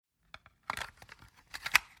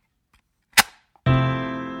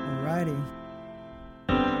Friday.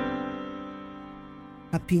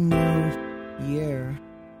 Happy New Year.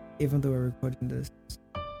 Even though we're recording this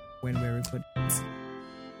when we're recording.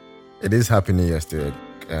 It is Happy New Year still,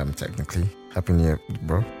 technically. Happy New Year,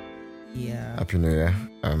 bro. Yeah. Happy New Year.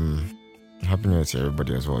 Happy New Year to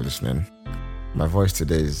everybody as well listening. My voice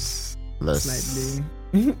today is less... Slightly.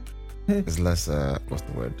 It's less, what's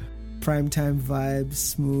the word? Primetime vibes,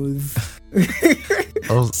 smooth.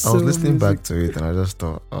 I was listening back to it and I just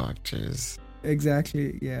thought, oh, jeez.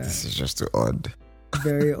 Exactly, yeah. This is just too odd.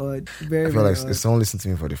 Very odd. Very, I feel like odd. if someone listens to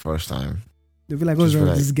me for the first time, they'll be like, what's wrong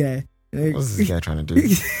with this guy? Like, what's this guy trying to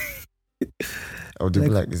do? Or they'll be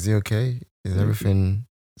like, is he okay? Is everything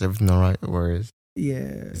alright? Where is?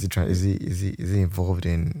 Yeah. Is he involved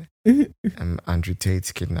in Andrew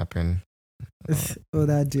Tate's kidnapping? Oh,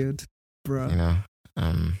 that dude, bro. You know,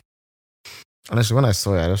 honestly, when I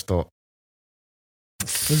saw it, I just thought,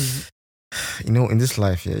 you know, in this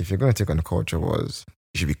life, yeah, if you're going to take on the culture wars,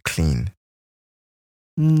 you should be clean.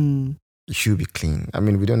 You should be clean. I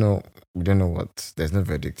mean, we don't know what. There's no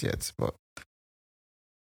verdict yet, but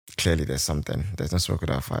clearly there's something. There's no smoke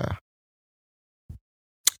without fire.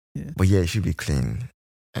 Yeah. But yeah, it should be clean.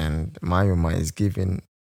 And my is giving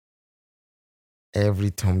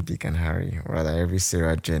every Tom, Dick, and Harry, or rather every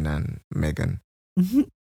Sarah, Jane, and Meghan, a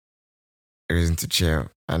reason to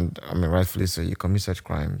cheer. And I mean, rightfully so. You commit such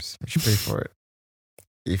crimes, you should pay for it.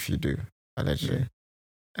 If you do, allegedly.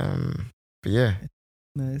 Yeah. But yeah.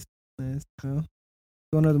 Nice. Well,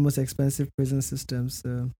 one of the most expensive prison systems,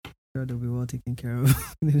 so sure they'll be well taken care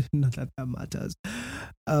of. Not that matters.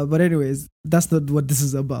 But anyways, that's not what this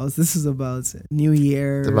is about. This is about New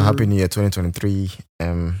Year. It's about Happy New Year 2023,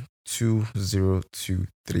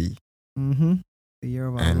 2023. The year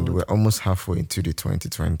of our And Lord. we're almost halfway into the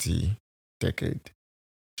 2020 decade.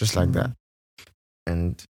 Just like that.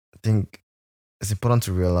 And I think it's important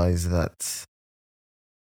to realize that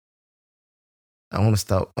I want to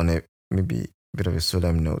start on a maybe a bit of a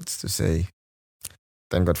solemn note to say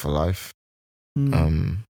thank God for life.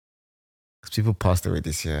 Because people passed away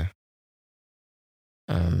this year.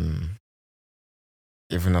 Even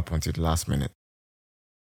up until the last minute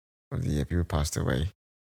of the year, people passed away.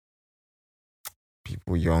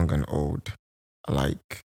 People young and old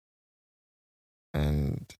alike.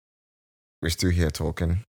 And we're still here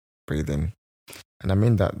talking, breathing. And I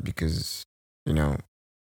mean that because, you know,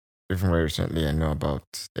 even very recently I know about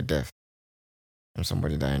a death from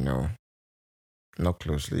somebody that I know, not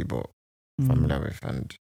closely, but familiar with,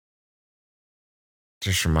 and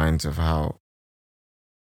just reminds of how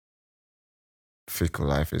fickle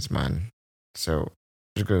life is, man. So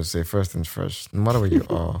just going to say first things first, no matter where you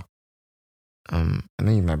are, I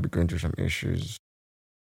know you might be going through some issues,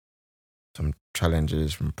 some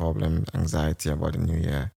challenges, some problems, anxiety about the new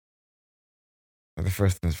year. But the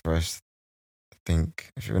first things first, I think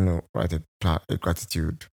if you're going to write a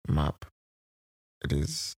gratitude map, it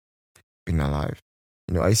is being alive.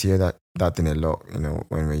 You know, I used to hear that thing a lot, you know,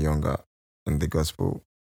 when we're younger in the gospel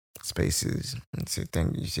spaces, and say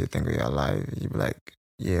thank God you're alive. You'd be like,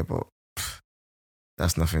 yeah, but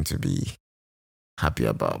that's nothing to be happy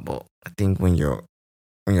about. But I think when you're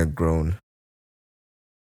grown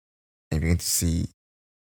and you're going to see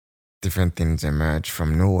different things emerge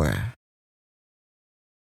from nowhere,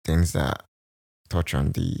 things that touch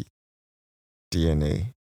on the DNA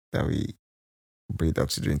that we breathe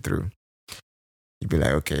oxygen through, you'd be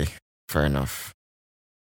like, okay, fair enough.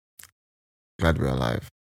 Glad we're alive.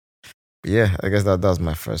 But yeah, I guess that was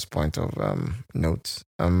my first point of notes.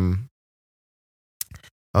 How's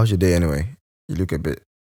your day anyway? You look a bit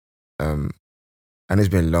I know it's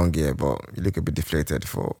been a long year, but you look a bit deflated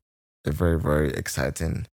for a very, very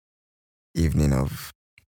exciting evening of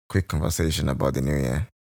quick conversation about the new year.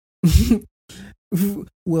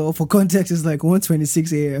 Well, for context, it's like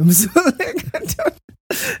 1:26 a.m. So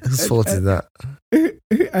Whose fault is that?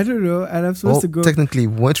 I don't know. And I'm supposed to go. Technically,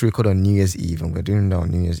 we went to record on New Year's Eve, and we're doing it on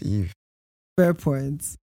New Year's Eve. Fair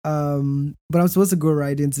point. But I'm supposed to go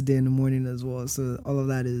right in today in the morning as well. So all of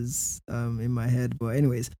that is in my head. But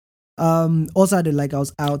anyways, also I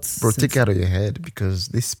was out. Bro, take it out of your head, because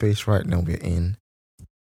this space right now we're in,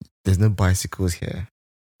 there's no bicycles here.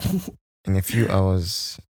 In a few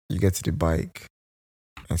hours, you get to the bike,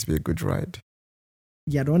 and it's be a good ride.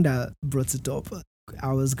 Yeah, the one that brought it up.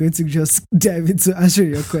 I was going to just dive into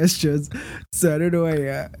answering your questions. So I don't know why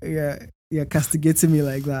you're castigating me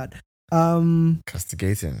like that.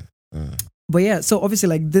 Castigating. But yeah, so obviously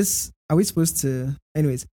like this, are we supposed to,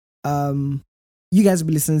 anyways, you guys will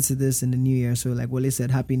be listening to this in the new year. So like Wole said,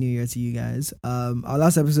 Happy New Year to you guys. Our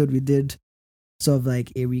last episode, we did sort of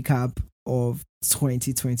like a recap of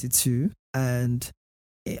 2022, and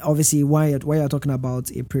obviously while you're talking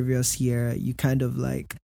about a previous year, you kind of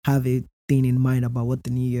like have a thing in mind about what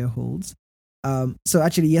the new year holds. So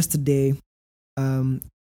actually yesterday, um,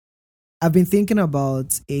 I've been thinking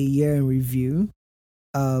about a year in review.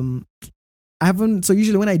 Um, I haven't. So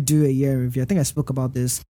usually when I do a year in review, I think I spoke about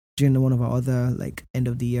this during one of our other like end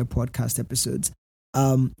of the year podcast episodes.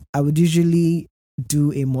 I would usually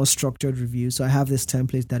do a more structured review. So I have this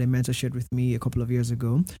template that a mentor shared with me a couple of years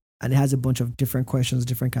ago, and it has a bunch of different questions,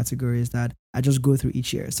 different categories that I just go through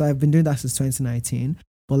each year. So I've been doing that since 2019.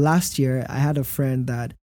 But last year, I had a friend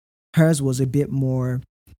that hers was a bit more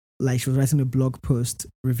like she was writing a blog post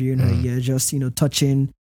reviewing her Mm. year, just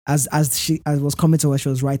touching as was coming to her, she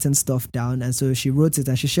was writing stuff down, and so she wrote it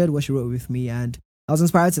and she shared what she wrote with me, and I was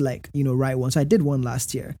inspired to like write one. So I did one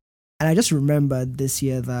last year, and I just remembered this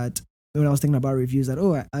year that when I was thinking about reviews that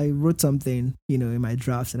I wrote something in my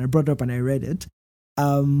drafts, and I brought it up and I read it,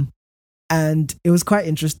 um, and it was quite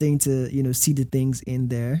interesting to see the things in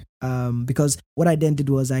there, because what I then did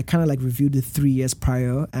was I kind of like reviewed the 3 years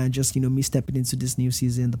prior and just me stepping into this new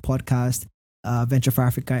season, the podcast, Venture for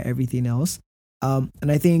Africa, everything else, and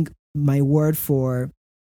I think my word for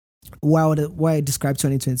what I described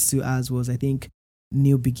 2022 as was, I think,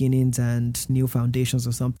 new beginnings and new foundations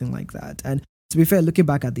or something like that. And to be fair, looking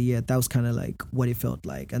back at the year, that was kind of like what it felt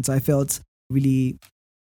like, and so I felt really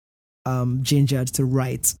gingered to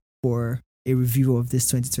write for a review of this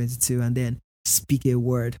 2022 and then speak a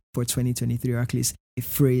word for 2023, or at least a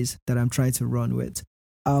phrase that I'm trying to run with.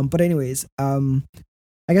 But anyways,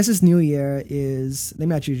 I guess this new year is, let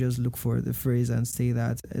me actually just look for the phrase and say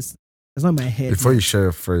that it's not in my head. Before you share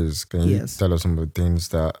a phrase, can you Yes. tell us some of the things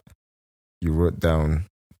that you wrote down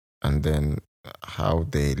and then how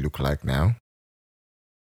they look like now?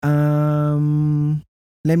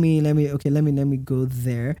 Let me go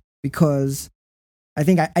there, because I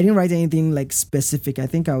think I didn't write anything like specific. I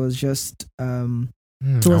think I was just I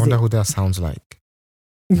towards wonder the- who that sounds like.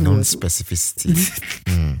 Non-specificity.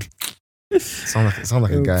 Sound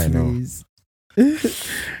like a guy I know. please.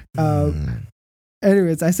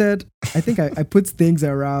 Anyways, I think I put things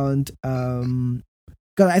around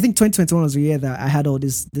because I think 2021 was the year that I had all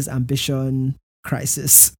this ambition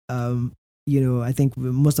crisis. I think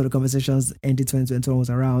most of the conversations ended 2021 was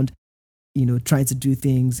around trying to do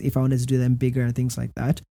things, if I wanted to do them bigger and things like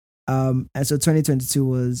that. And so 2022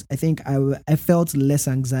 was, I think I felt less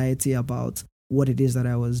anxiety about what it is that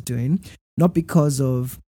I was doing, not because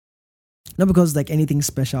like anything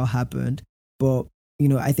special happened, but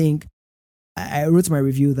I think I wrote my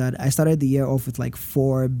review that I started the year off with like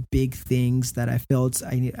 4 big things that I felt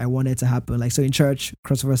I wanted to happen. Like, so in church,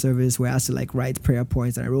 crossover service, we're asked to like write prayer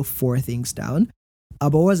points, and I wrote 4 things down.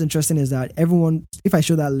 But what's interesting is that everyone, if I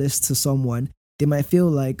show that list to someone, they might feel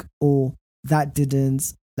like, oh, that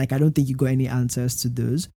didn't, like, I don't think you got any answers to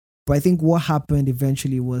those. But I think what happened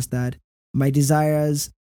eventually was that my desires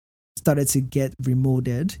started to get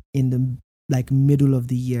remolded in the like middle of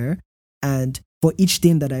the year. And for each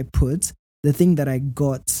thing that I put, the thing that I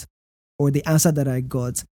got, or the answer that I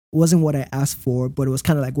got, wasn't what I asked for, but it was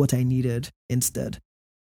kind of like what I needed instead.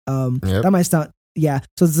 Yep. That might sound, yeah.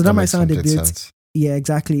 So that might makes sound a complete bit, sense. yeah,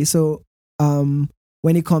 exactly. So,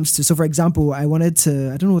 when it comes to, so for example, I wanted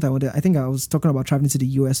to, I don't know what I wanted. I think I was talking about traveling to the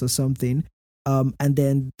US or something. And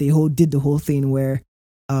then they did the whole thing where,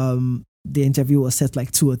 the interview was set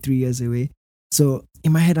like 2 or 3 years away. So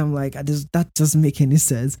in my head, I'm like, that doesn't make any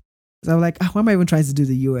sense. So I'm like, why am I even trying to do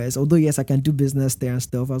the US? Although, yes, I can do business there and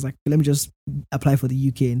stuff. I was like, let me just apply for the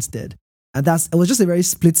UK instead. And it was just a very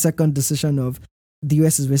split second decision of the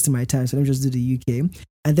US is wasting my time, so let me just do the UK.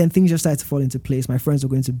 And then things just started to fall into place. My friends were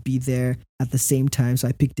going to be there at the same time. So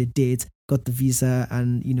I picked a date, got the visa,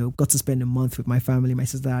 and, got to spend a month with my family, my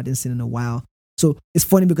sister I hadn't seen in a while. So it's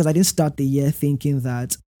funny because I didn't start the year thinking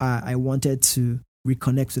that I wanted to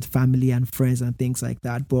reconnect with family and friends and things like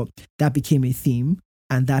that. But that became a theme,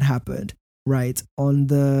 and that happened, right? On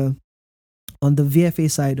the VFA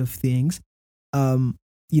side of things, I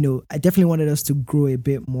definitely wanted us to grow a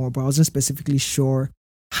bit more, but I wasn't specifically sure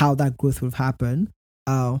how that growth would happen.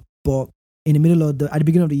 But in the middle of at the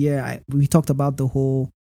beginning of the year, we talked about the whole,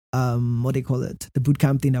 what they call it, the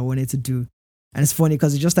bootcamp thing I wanted to do. And it's funny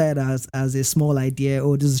because it just started as a small idea.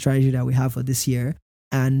 Oh, this is a strategy that we have for this year.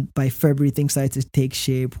 And by February, things started to take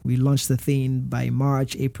shape. We launched the thing by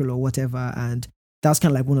March, April, or whatever. And that's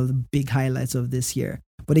kind of like one of the big highlights of this year.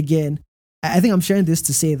 But again, I think I'm sharing this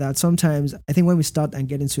to say that sometimes I think when we start and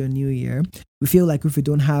get into a new year, we feel like if we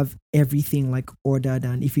don't have everything like ordered,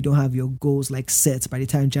 and if you don't have your goals like set by the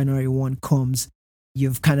time January 1 comes,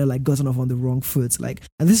 you've kind of like gotten off on the wrong foot. Like,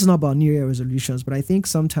 and this is not about New Year resolutions, but I think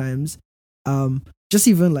sometimes Just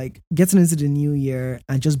even like getting into the new year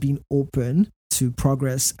and just being open to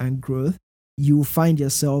progress and growth, you find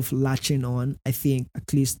yourself latching on. I think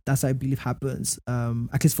at least that's how I believe happens.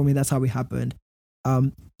 At least for me, that's how it happened.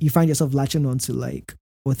 You find yourself latching on to like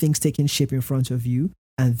or things taking shape in front of you,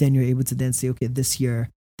 and then you're able to then say, okay, this year,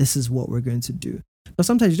 this is what we're going to do. But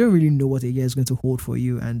sometimes you don't really know what a year is going to hold for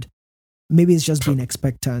you, and maybe it's just being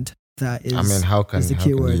expectant that is. I mean, is the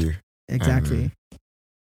key word. you? Exactly.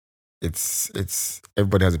 It's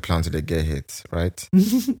everybody has a plan till they get hit, right?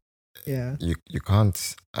 Yeah. You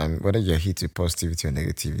can't. Whether you're hit with positivity or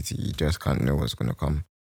negativity, you just can't know what's gonna come.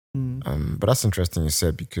 But that's interesting you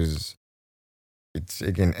said, because it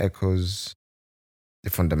again echoes the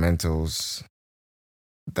fundamentals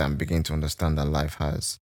that I'm beginning to understand that life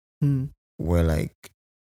has. Where like,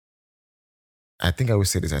 I think I would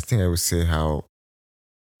say this. I think I would say how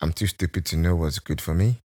I'm too stupid to know what's good for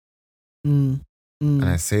me. And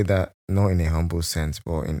I say that not in a humble sense,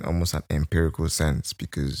 but in almost an empirical sense,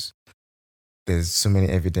 because there's so many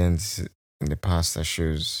evidence in the past that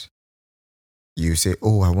shows you say,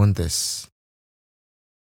 oh, I want this.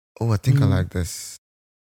 Oh, I think I like this.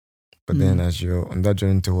 But then as you're on that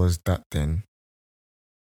journey towards that thing,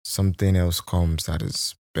 something else comes that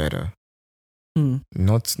is better.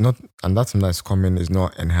 Not and that thing that's coming is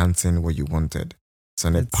not enhancing what you wanted. It's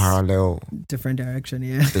in a parallel different direction,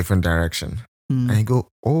 yeah. Different direction. And you go,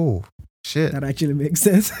 oh shit. That actually makes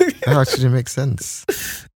sense. That actually makes sense.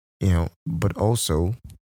 But also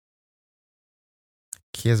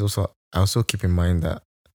I also keep in mind that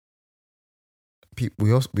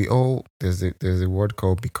we all there's a word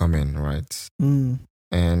called becoming, right?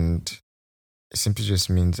 And it simply just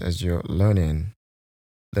means as you're learning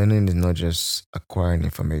is not just acquiring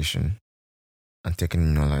information and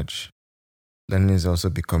taking knowledge. Learning is also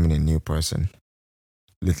becoming a new person,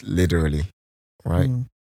 literally, right?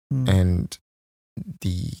 And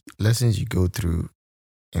the lessons you go through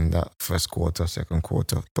in that first quarter, second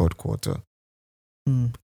quarter, third quarter,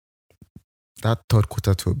 that third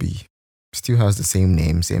quarter Tobi still has the same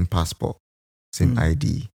name, same passport, same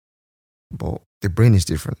ID, but the brain is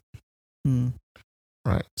different.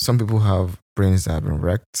 Right? Some people have brains that have been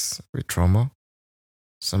wrecked with trauma.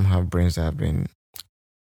 Some have brains that have been,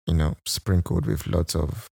 sprinkled with lots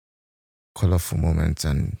of colorful moments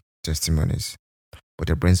and testimonies, but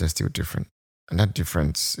their brains are still different. And that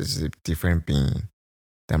difference is a different being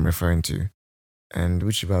that I'm referring to. And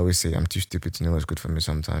which is why I always say I'm too stupid to know what's good for me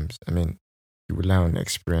sometimes. I mean, you rely on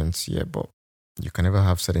experience, yeah, but you can never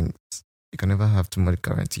have too much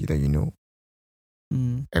guarantee that you know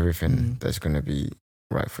everything that's going to be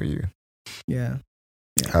right for you. Yeah.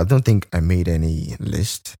 I don't think I made any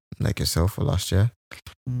list like yourself for last year.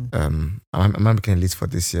 Am I making a list for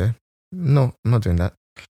this year? No, I'm not doing that.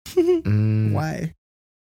 Why?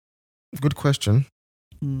 Good question.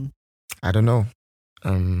 I don't know.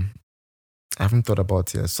 I haven't thought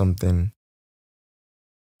about it as something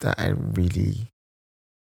that I really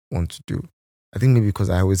want to do. I think maybe because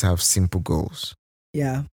I always have simple goals.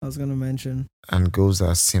 Yeah, I was going to mention. And goals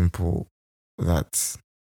are simple that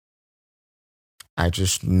I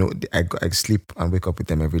just know I sleep and wake up with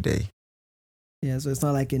them every day. Yeah, so it's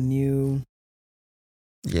not like a new.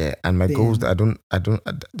 Yeah, and my goals, they're not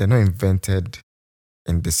invented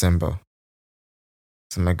in December.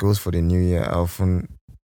 So my goals for the new year are often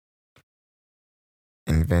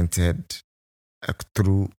invented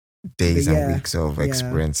through days and weeks of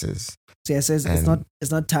experiences. So yeah, so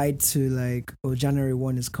it's not tied to like, oh, January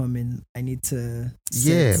 1 is coming, I need to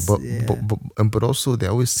but also they're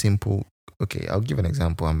always simple. Okay, I'll give an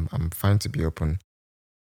example. I'm fine to be open.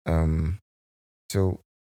 So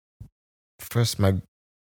first, my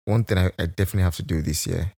one thing I definitely have to do this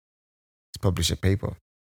year is publish a paper.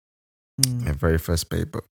 My very first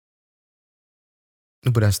paper.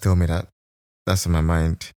 Nobody has told me that. That's in my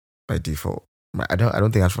mind by default. I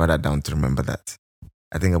don't think I should write that down to remember that.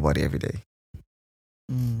 I think about it every day.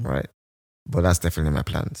 Right? But that's definitely my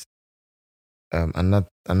plans. Another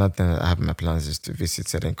thing that I have in my plans is to visit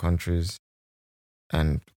certain countries,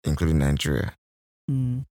 and including Nigeria.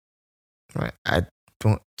 Right?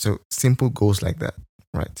 So simple goals like that,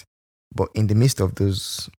 right? But in the midst of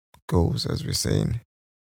those goals, as we're saying,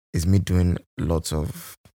 is me doing lots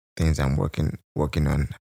of things I'm working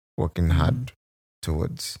hard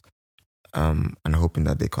towards, and hoping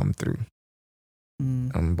that they come through.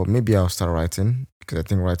 But maybe I'll start writing, because I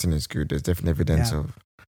think writing is good. There's definitely evidence of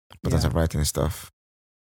importance of writing stuff.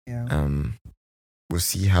 Yeah. We'll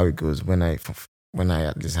see how it goes when I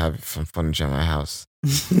at least have some furniture in my house.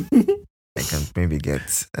 I can maybe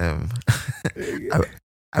get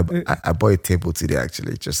I bought a table today,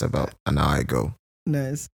 actually, just about an hour ago.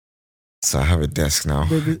 Nice. So I have a desk now.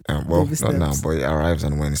 Baby, Well, baby not now, steps. but it arrives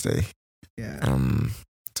on Wednesday. Yeah.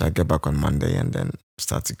 So I get back on Monday and then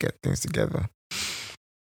start to get things together.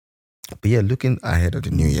 But yeah, looking ahead of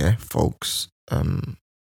the new year, folks,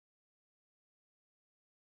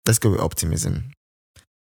 let's go with optimism.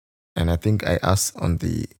 And I think I asked on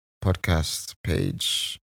the podcast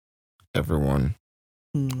page everyone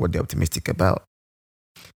what they're optimistic about.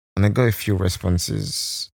 And I got a few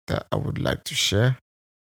responses that I would like to share.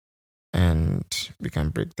 And we can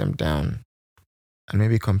break them down and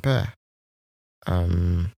maybe compare.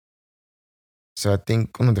 So I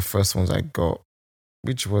think one of the first ones I got,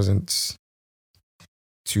 which wasn't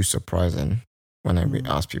too surprising when I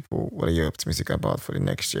asked people, what are you optimistic about for the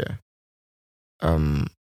next year?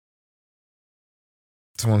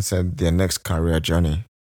 Someone said their next career journey,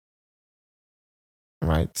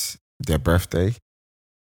 right? Their birthday,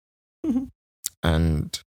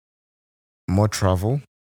 and more travel,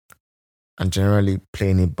 and generally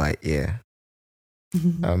playing it by ear.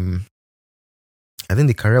 I think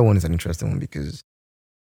the career one is an interesting one because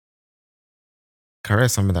career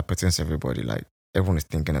is something that pertains to everybody. Like everyone is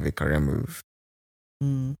thinking of a career move.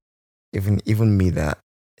 Even me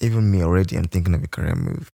already, I'm thinking of a career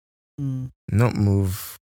move. Not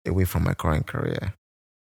move away from my current career,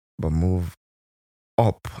 but move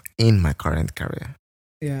up in my current career.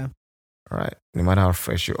 Yeah. Right. No matter how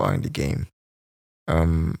fresh you are in the game.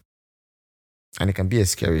 And it can be a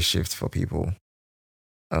scary shift for people.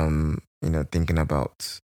 Thinking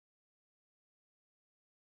about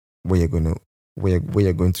where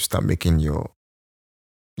you're going to start making your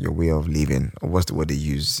way of living, or what's the word they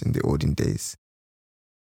use in the olden days?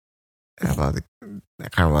 I can't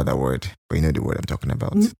remember that word, but you know the word I'm talking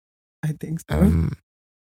about. I think so.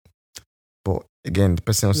 But again, the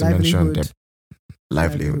person also mentioned their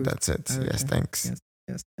livelihood. That's it. Okay. Yes, thanks.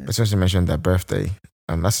 Yes. The person also mentioned their birthday.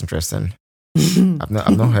 That's interesting. I've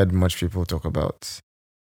not heard much people talk about.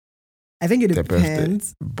 I think it their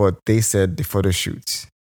depends. Birthday, but they said the photo shoot.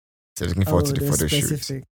 So looking forward to the photo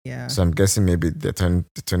shoot. Yeah. So I'm guessing maybe they're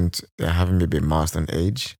having maybe a milestone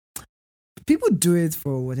age. People do it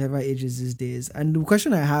for whatever ages these days. And the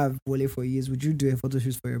question I have, Wole, for you is: would you do a photo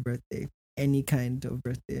shoot for your birthday? Any kind of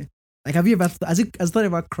birthday? Like, have you ever has that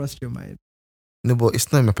ever crossed your mind? No, but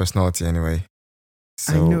it's not my personality anyway.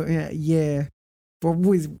 So, I know, yeah. But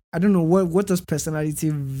I don't know what does personality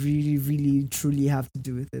really, really, truly have to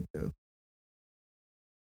do with it, though?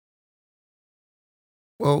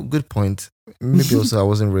 Well, good point. Maybe also I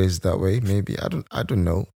wasn't raised that way. Maybe I don't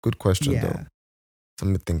know. Good question though.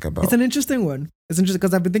 Something to think about. It's an interesting one. It's interesting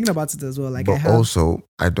because I've been thinking about it as well. Like, but also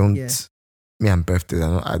I don't. Yeah. Me and birthdays.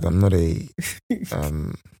 I'm not a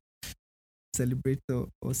celebrator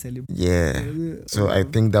or celebrate. Yeah. So I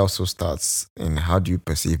think that also starts in how do you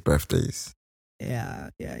perceive birthdays.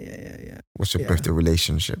 Yeah. What's your birthday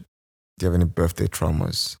relationship? Do you have any birthday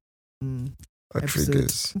traumas or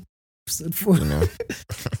triggers? Episode 4. You know.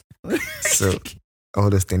 So all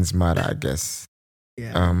those things matter, I guess.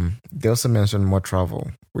 Yeah. They also mentioned more travel,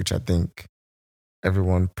 which I think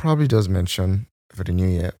everyone probably does mention for the new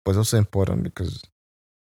year, but it's also important because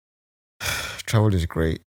travel is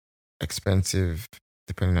great, expensive,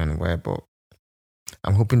 depending on where, but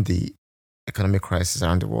I'm hoping the economic crisis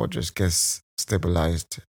around the world just gets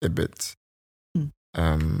stabilized a bit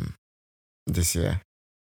this year.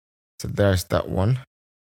 So there's that one.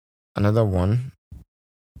 Another one,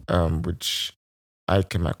 which I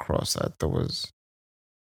came across, I thought was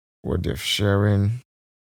worthy of sharing,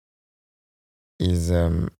 is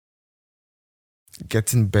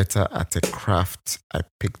getting better at a craft I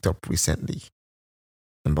picked up recently.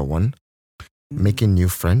 Number 1, making new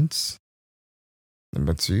friends.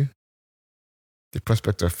 Number 2, the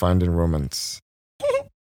prospect of finding romance.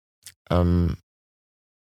 I'll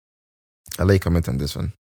let you comment on this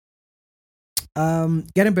one.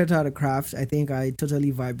 Getting better at a craft, I think I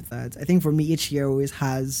totally vibe with that. I think for me, each year always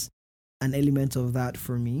has an element of that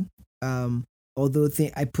for me. Although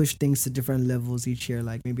I push things to different levels each year.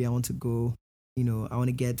 Like maybe I want to go, I want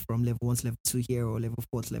to get from level 1 to level 2 here, or level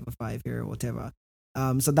 4 to level 5 here, or whatever.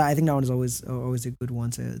 So that I think that one is always a good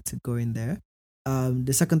one to go in there.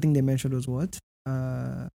 The second thing they mentioned was what?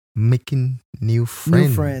 Making new friends.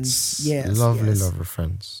 New friends, yes. Lovely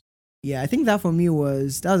friends. Yeah, I think that for me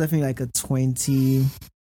was definitely like a 2020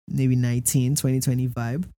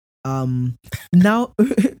 vibe. Now,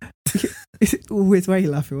 wait, why are you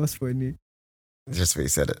laughing? What's funny? Just the way you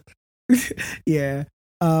said it. Yeah.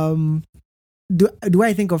 Do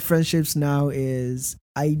I think of friendships now is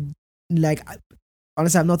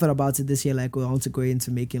honestly, I've not thought about it this year. Like, I want to go into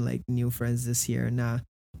making like new friends this year. Nah.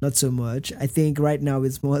 not so much. I think right now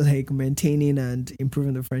it's more like maintaining and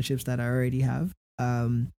improving the friendships that I already have.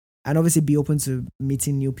 And obviously be open to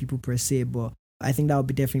meeting new people per se, but I think that would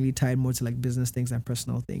be definitely tied more to like business things and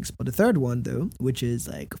personal things. But the third one though, which is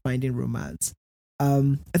like finding romance.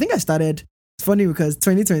 I think I started. It's funny because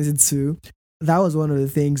 2022, that was one of the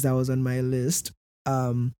things that was on my list.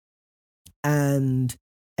 Um, and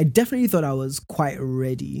I definitely thought I was quite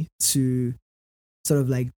ready to sort of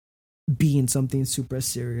like be in something super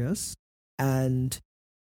serious. And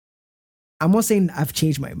I'm not saying I've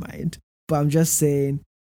changed my mind, but I'm just saying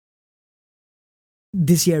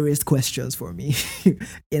this year raised questions for me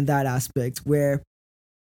in that aspect where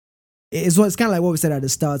it's kind of like what we said at the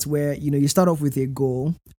start where you start off with a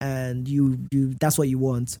goal and you that's what you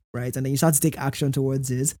want, right? And then you start to take action towards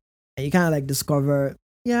it and you kind of like discover,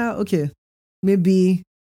 yeah, okay, maybe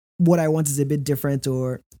what I want is a bit different,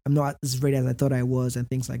 or I'm not as ready as I thought I was, and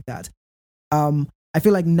things like that. I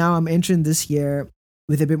feel like now I'm entering this year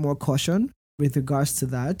with a bit more caution with regards to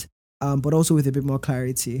that, but also with a bit more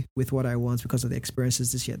clarity with what I want because of the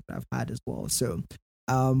experiences this year that I've had as well. So,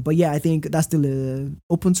 but yeah, I think that's still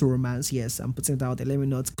open to romance. Yes, I'm putting it out there. Let me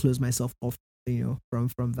not close myself off,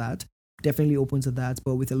 from that. Definitely open to that,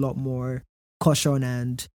 but with a lot more caution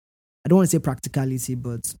and I don't want to say practicality,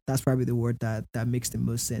 but that's probably the word that makes the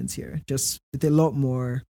most sense here. Just with a lot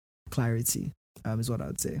more clarity, is what I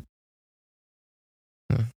would say.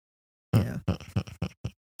 Yeah.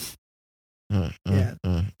 Yeah.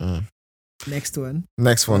 Next one.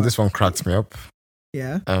 Next one. This one cracked me up.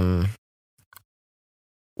 Yeah.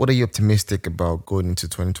 What are you optimistic about going into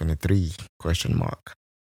 2023? Question mark.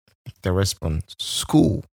 The response: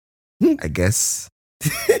 school, I guess.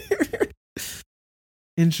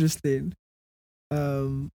 Interesting. I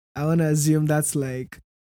want to assume that's like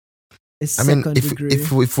a I mean, second degree.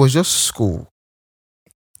 if it was just school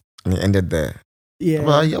and it ended there, Yeah.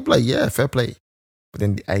 I'm like, yeah, fair play. But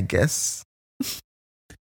then I guess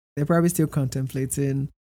they're probably still contemplating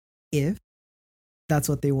if that's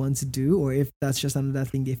what they want to do or if that's just another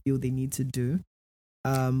thing they feel they need to do.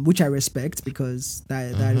 Which I respect because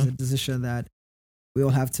that is a decision that we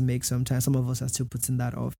all have to make sometimes. Some of us are still putting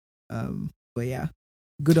that off. But yeah,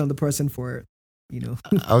 good on the person for,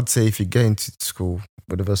 I would say if you get into school,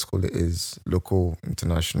 whatever school it is, local,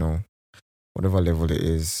 international, whatever level it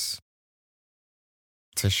is,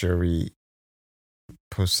 tertiary,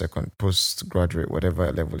 postgraduate,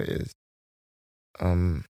 whatever level it is,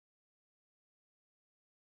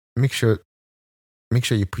 make sure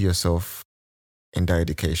you put yourself in that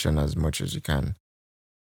education as much as you can.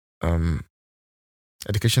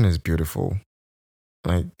 Education is beautiful.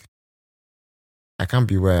 Like, I can't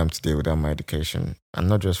be where I am today without my education. And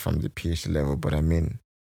not just from the PhD level, but I mean,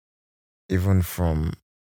 even from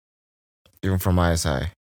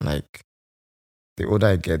ISI. Like, the older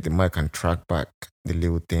I get, the more I can track back the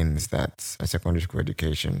little things that a secondary school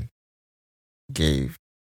education gave,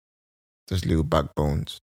 those little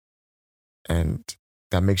backbones. And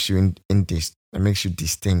that makes you that makes you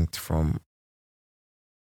distinct from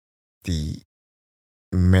the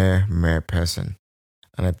mere person.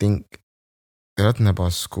 And I think the other thing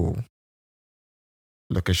about school,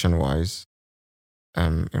 location wise,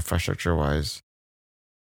 infrastructure wise,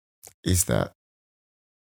 is that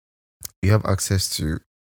you have access to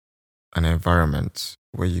an environment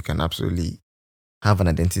where you can absolutely have an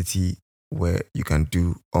identity where you can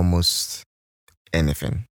do almost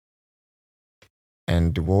anything.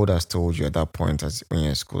 And the world has told you at that point, as when you're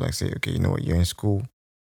in school, like say, okay, you know what, you're in school,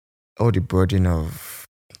 all the burden of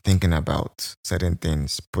thinking about certain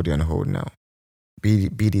things, put it on hold now. Be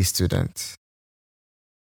the student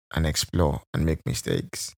and explore and make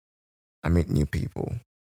mistakes and meet new people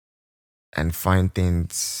and find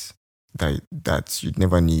things that you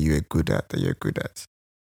never knew you were good at, that you're good at.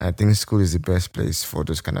 I think school is the best place for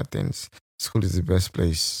those kind of things. School is the best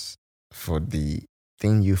place for the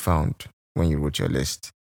thing you found when you wrote your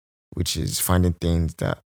list, which is finding things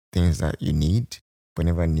that you need but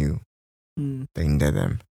never knew that you needed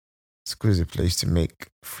them. School is a place to make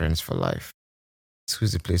friends for life. School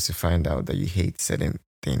is a place to find out that you hate certain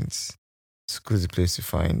things. School is a place to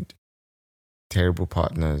find terrible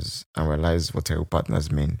partners and realize what terrible partners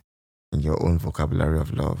mean in your own vocabulary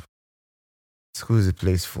of love. School is a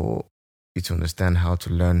place for you to understand how to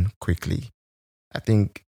learn quickly. I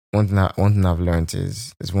think one thing I've learned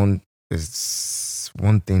is one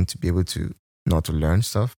thing to be able to not to learn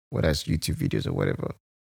stuff, whether it's YouTube videos or whatever.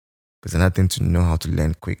 But another thing to know how to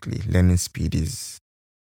learn quickly. Learning speed is.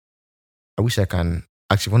 I wish I can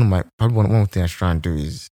actually one of the things I try and do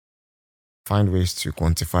is find ways to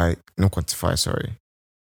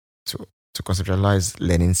to conceptualize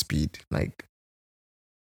learning speed. Like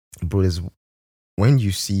Bro, is when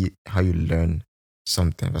you see how you learn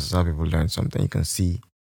something versus how people learn something, you can see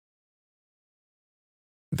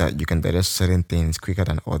that you can digest certain things quicker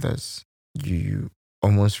than others. You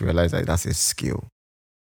almost realize that that's a skill,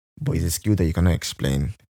 but it's a skill that you cannot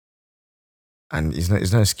explain, and it's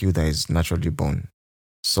not a skill that is naturally born.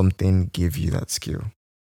 Something gave you that skill,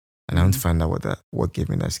 and I want to find out what gave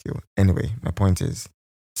me that skill. Anyway, my point is,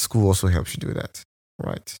 school also helps you do that,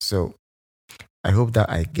 right? So I hope that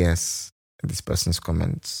I guess this person's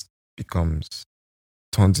comments becomes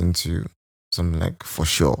turns into something like for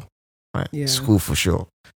sure, right? Yeah. School for sure.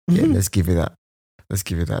 Yeah, let's give it that. Let's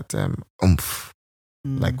give it that oomph.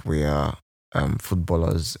 Like we are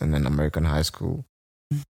footballers in an American high school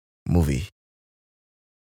movie.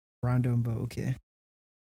 Random, but okay.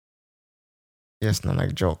 Yes, not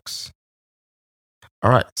like jokes. All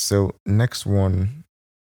right, so next one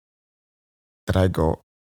that I got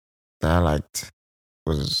that I liked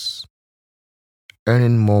was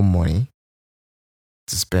earning more money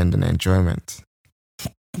to spend on enjoyment.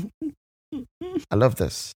 I love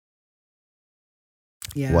this.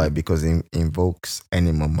 Yeah. Why? Because it invokes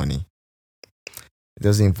earning more money. It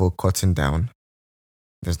doesn't invoke cutting down.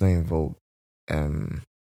 It does not invoke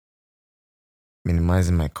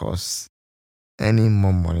minimizing my costs. Earning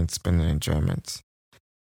more money to spend on enjoyment.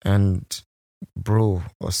 And bro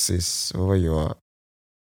or sis, whoever you are,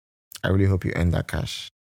 I really hope you earn that cash.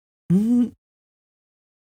 I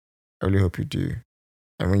really hope you do.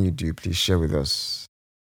 And when you do, please share with us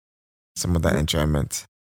some of that enjoyment.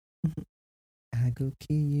 I go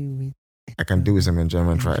kill you with. I can do with some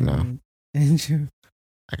enjoyment right now. Enjoyment.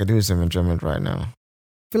 I can do with some enjoyment right now. I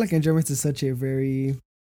feel like enjoyment is such a very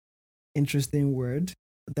interesting word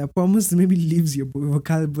that almost maybe leaves your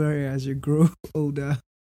vocabulary as you grow older.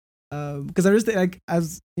 Because I just think, like,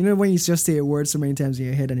 as you know, when you just say a word so many times in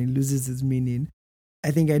your head and it loses its meaning.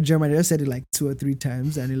 I think I just said it like 2 or 3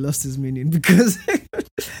 times and it lost its meaning because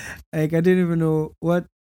like I didn't even know what,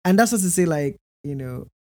 and that's what to say, like, you know,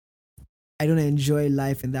 I don't enjoy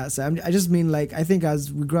life in that. So I just mean, like, I think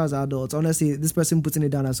as we grow as adults, honestly, this person putting it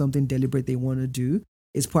down as something deliberate they want to do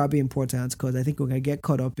is probably important, because I think we're gonna get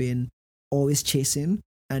caught up in always chasing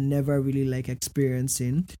and never really like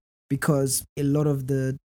experiencing, because a lot of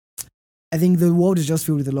I think the world is just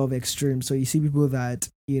filled with a lot of extremes. So you see people that,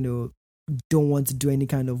 you know, don't want to do any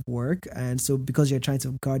kind of work, and so because you're trying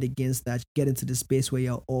to guard against that, you get into the space where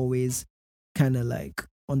you're always kind of like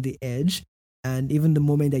on the edge. And even the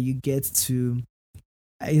moment that you get to,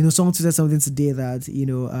 you know, someone said something today that, you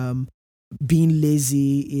know, being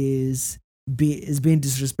lazy is being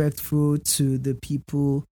disrespectful to the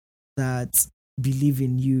people that believe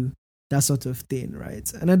in you, that sort of thing,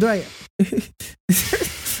 right? And I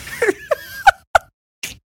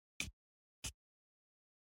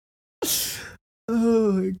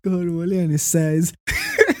oh my god, Wole and his size.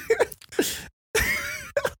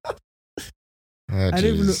 Oh, I don't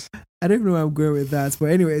even know. I don't even know where I'm going with that. But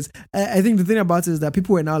anyways, I think the thing about it is that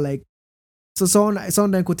people were now like, so someone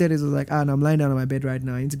then quoted it was like, and I'm lying down on my bed right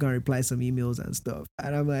now. I need to go and reply some emails and stuff.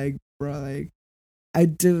 And I'm like, bro, like, I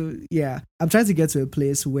do, yeah. I'm trying to get to a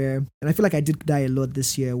place where, and I feel like I did that a lot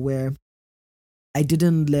this year, where I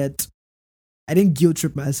didn't guilt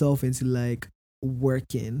trip myself into like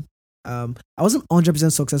working. I wasn't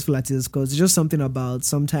 100% successful at this, because it's just something about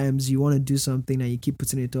sometimes you want to do something and you keep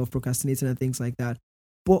putting it off, procrastinating and things like that.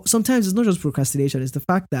 But sometimes it's not just procrastination, it's the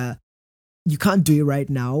fact that you can't do it right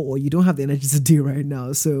now, or you don't have the energy to do it right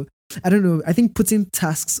now. So I don't know. I think putting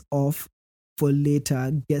tasks off for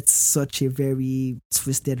later gets such a very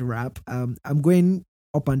twisted rap. I'm going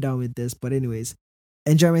up and down with this, but anyways,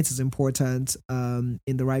 enjoyment is important in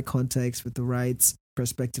the right context with the right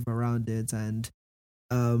perspective around it. And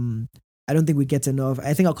I don't think we get enough.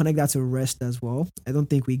 I think I'll connect that to rest as well. I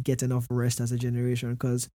don't think we get enough rest as a generation,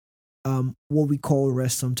 because what we call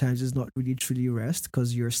rest sometimes is not really truly rest,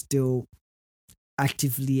 because you're still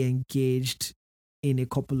actively engaged in a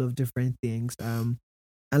couple of different things. And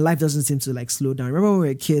life doesn't seem to like slow down. Remember when we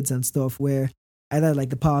were kids and stuff, where either like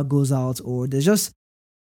the power goes out, or there's just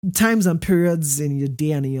times and periods in your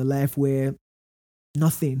day and in your life where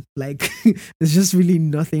nothing, like there's just really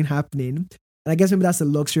nothing happening. And I guess maybe that's the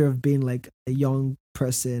luxury of being like a young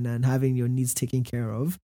person and having your needs taken care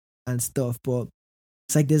of and stuff. But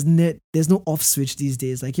it's like there's no off switch these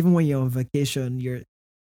days. Like even when you're on vacation,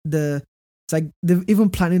 it's like even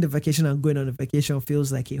planning the vacation and going on a vacation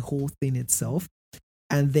feels like a whole thing itself.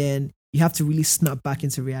 And then you have to really snap back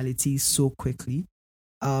into reality so quickly.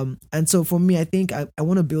 And so for me, I think I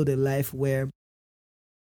want to build a life where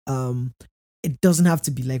it doesn't have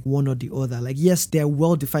to be like one or the other. Like, yes, there are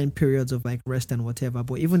well-defined periods of like rest and whatever,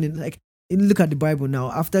 but even in like look at the Bible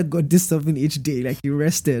now. After God did something each day, like he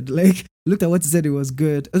rested, like looked at what he said it was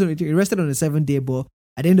good. Oh, sorry, he rested on the seventh day, but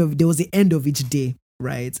at the end of there was the end of each day,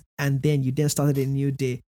 right? And then you then started a new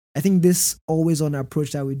day. I think this always on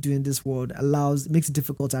approach that we do in this world makes it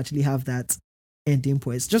difficult to actually have that ending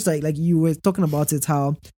point. It's just like you were talking about it,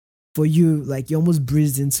 how for you, like you almost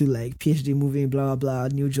breezed into like PhD moving, blah blah blah,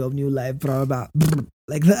 new job, new life, blah blah blah,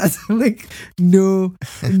 like that. Like no,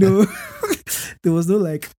 there was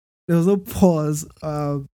no pause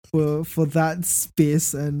for that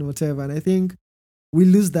space and whatever. And I think we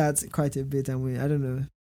lose that quite a bit, and I don't know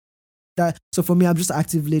that. So for me, I'm just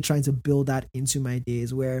actively trying to build that into my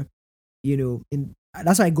days where,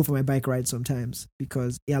 that's why I go for my bike ride sometimes,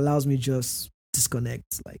 because it allows me just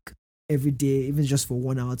disconnect like every day, even just for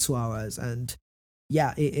 1 hour, 2 hours. And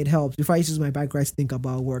yeah, it helps. Before I used to use my bike ride to think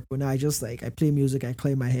about work, but now I just I play music, I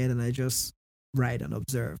clear my head, and I just ride and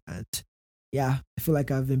observe. And yeah, I feel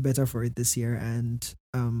like I've been better for it this year. And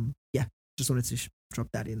yeah, just wanted to drop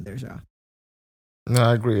that in there. So. No,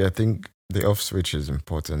 I agree. I think the off switch is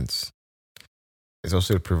important. It's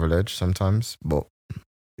also a privilege sometimes, but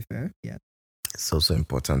fair, yeah, it's also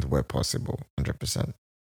important where possible, 100%.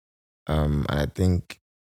 And I think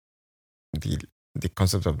the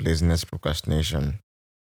concept of laziness, procrastination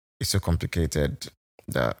is so complicated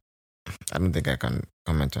that I don't think I can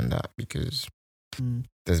comment on that, because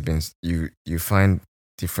there's been you find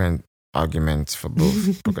different arguments for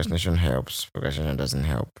both. Procrastination helps, procrastination doesn't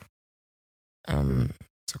help.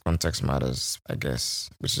 So context matters, I guess,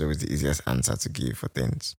 which is always the easiest answer to give for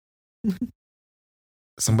things.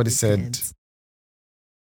 Somebody said,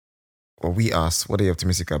 or we asked, what are you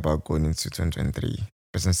optimistic about going into 2023?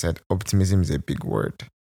 Person said, optimism is a big word.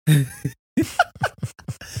 I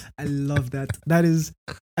love that. That is,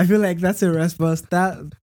 I feel like that's a response that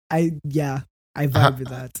I vibe with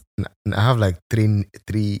that. I have like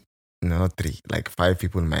not three, like 5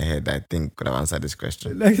 people in my head that I think could have answered this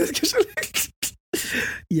question. Like this question.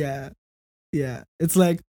 Yeah. It's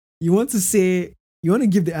like you want to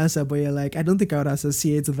give the answer, but you're like, I don't think I would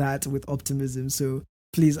associate that with optimism. So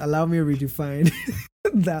please allow me to redefine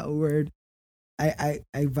that word. I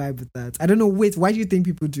vibe with that. I don't know. Wait, why do you think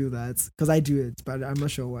people do that? Because I do it, but I'm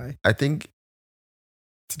not sure why. I think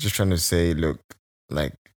they're just trying to say, look,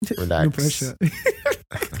 like, relax. No pressure.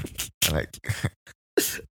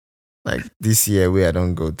 like this year where I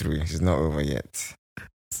don't go through, it's not over yet.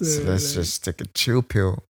 So let's just take a chill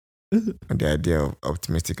pill on the idea of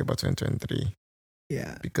optimistic about 2023.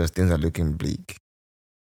 Yeah. Because things are looking bleak.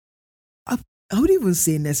 I wouldn't even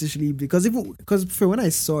say necessarily, because for when I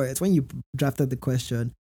saw it, when you drafted the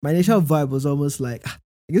question, my initial vibe was almost like, I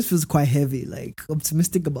guess it feels quite heavy, like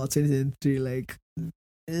optimistic about 2023, like,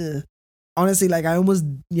 honestly, like I almost,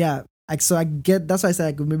 yeah, like, so I get, that's why I said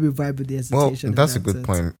I could maybe vibe with the hesitation. Well, that's a good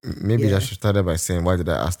point. Maybe I should start by saying, why did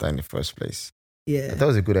I ask that in the first place? Yeah. That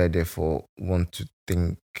was a good idea for one to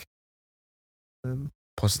think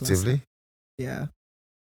positively. Yeah.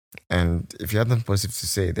 And if you had nothing positive to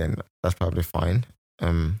say, then that's probably fine.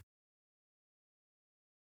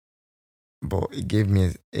 But it gave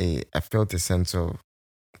me I felt a sense of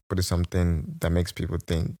putting something that makes people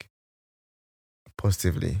think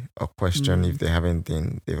positively or question if they have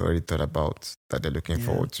anything they've already thought about that they're looking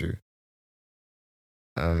forward to.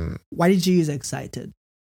 Why did you use excited?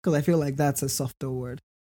 Because I feel like that's a softer word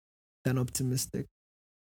than optimistic.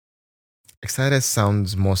 Excited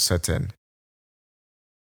sounds more certain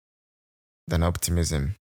than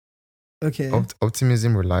optimism. Okay.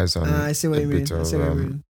 Optimism relies on I see what a you bit mean.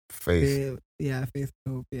 of faith. Faith,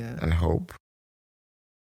 hope, and hope.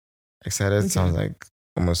 Excited sounds like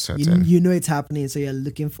almost certain. You know it's happening, so you're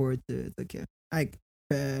looking forward to it. Okay, like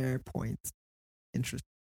fair point. Interesting.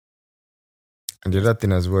 And the other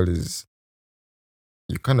thing as well is,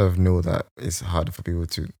 you kind of know that it's hard for people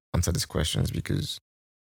to answer these questions because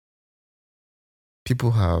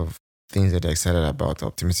people have things that they're excited about,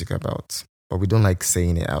 optimistic about, but we don't like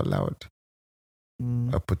saying it out loud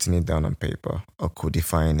or putting it down on paper or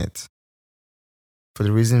codifying it. For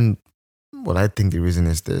the reason, I think the reason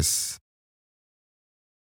is this.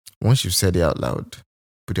 Once you've said it out loud,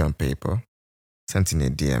 put it on paper, sent in a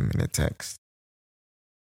DM, in a text,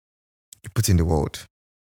 you put in the word.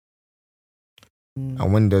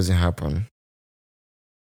 And when it doesn't happen,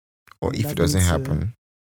 or if it doesn't happen,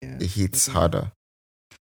 it hits harder.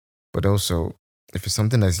 But also, if it's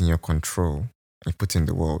something that's in your control and you put in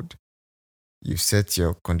the word, you've set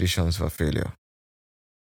your conditions for failure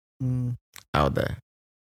out there.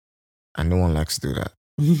 And no one likes to do that.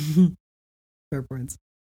 Fair point.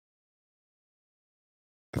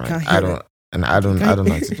 Right? I don't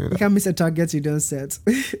like to do that. You can't miss a target you don't set.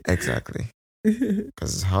 Exactly.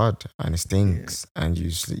 because it's hard and it Yeah. stinks, and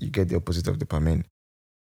you get the opposite of dopamine.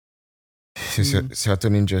 Mm,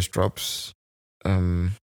 Serotonin just drops.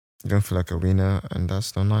 Um, you don't feel like a winner, and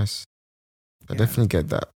that's not nice. I yeah. definitely get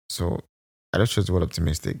that. So I just chose the word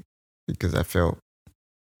optimistic because I felt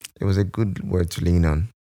it was a good word to lean on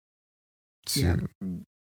Yeah. to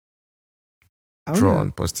I draw wanna.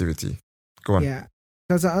 on positivity. Go on. Yeah.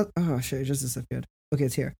 Because oh shit, it just disappeared. Okay,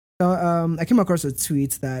 it's here. So I came across a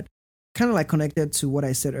tweet that kind of like connected to what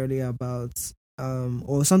I said earlier about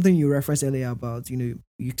or something you referenced earlier about, you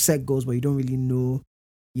set goals but you don't really know,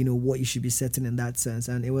 what you should be setting in that sense.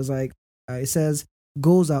 And it was like it says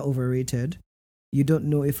goals are overrated. You don't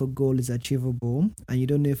know if a goal is achievable and you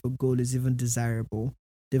don't know if a goal is even desirable.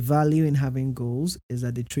 The value in having goals is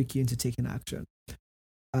that they trick you into taking action.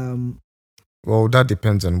 Um Well, that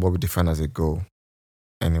depends on what we define as a goal.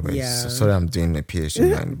 Anyways, so yeah. sorry I'm doing a PhD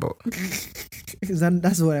in mind, but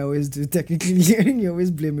That's what I always do. Technically, you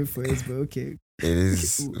always blame me for it, but okay. it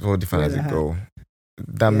is what defined Wear as the a hat. goal.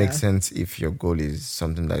 That makes Yeah. sense if your goal is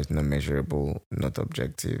something that is not measurable, not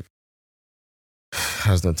objective,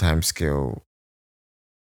 has no time scale,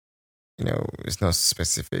 it's not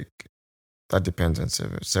specific. That depends on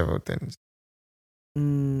several things.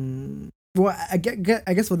 Well, I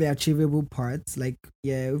guess for the achievable parts, like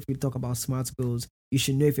yeah, if we talk about smart goals, you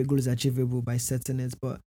should know if a goal is achievable by setting it.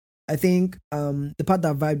 But I think the part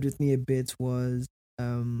that vibed with me a bit was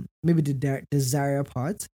maybe the desire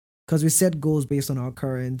part, because we set goals based on our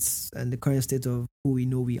current and the current state of who we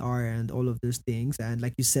know we are and all of those things. And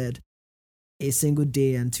like you said, a single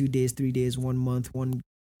day and 2 days, 3 days, 1 month, 1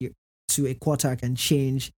 year to a quarter can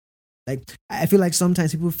change. Like I feel like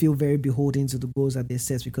sometimes people feel very beholden to the goals that they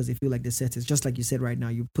set because they feel like they set it. Just like you said right now,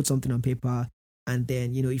 you put something on paper, and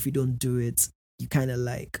then if you don't do it, you kind of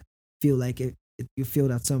like feel like you failed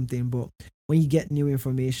at something. But when you get new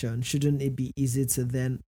information, shouldn't it be easy to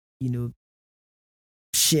then you know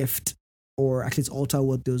shift or at least alter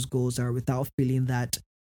what those goals are without feeling that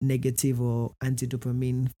negative or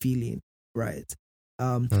anti-dopamine feeling, right?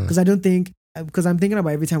 Hmm. Because I don't think because I'm thinking about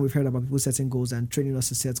every time we've heard about people setting goals and training us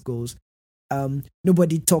to set goals,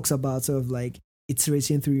 nobody talks about sort of like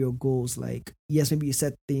iterating through your goals. Like, yes, maybe you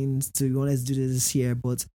set things to you want to do this year,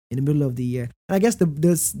 but in the middle of the year. And I guess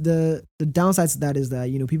the downside to that is that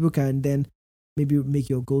people can then maybe make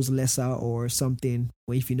your goals lesser or something.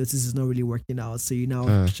 Where if you notice it's not really working out, so you now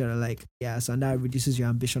Hmm. try to like so and that reduces your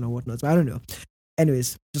ambition or whatnot. But I don't know.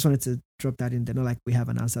 Anyways, just wanted to drop that in there. Not like we have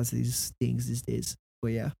an answer to these things these days.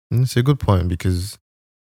 But yeah. It's a good point because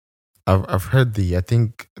I've heard I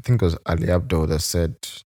think it was Ali Abdo that said,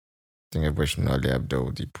 I think everybody should know Ali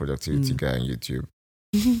Abdo, the productivity Mm. guy on YouTube.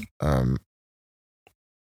 Um,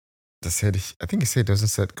 that said, I think he said he doesn't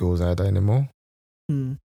set goals either anymore.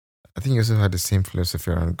 Mm. I think he also had the same philosophy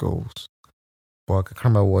around goals. But I can't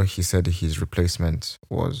remember what he said his replacement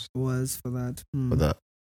was Was for that. for that.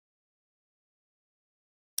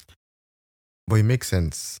 But it makes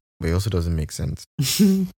sense, but it also doesn't make sense.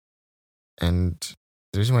 And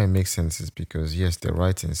the reason why it makes sense is because, yes, they're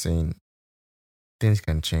right in saying things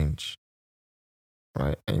can change,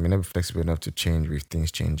 right? And you may not be flexible enough to change with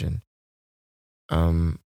things changing.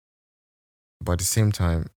 Um, but at the same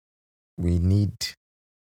time, we need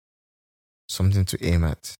something to aim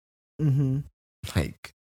at. Mm-hmm.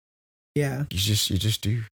 Like, Yeah. you just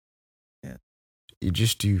do. Yeah. You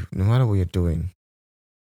just do, no matter what you're doing.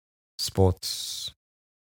 Sports,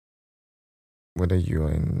 whether you're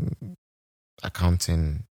in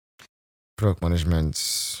accounting, product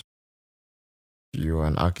management, you're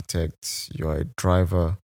an architect, you're a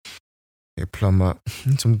driver, a plumber,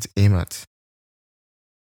 something to aim at.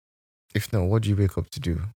 If not, what do you wake up to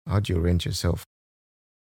do? How do you arrange yourself?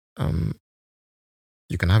 Um,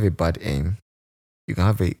 you can have a bad aim. You can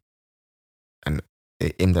have an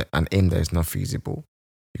an aim that is not feasible.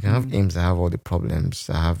 You can have Mm. aims that have all the problems,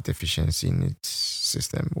 that have deficiency in its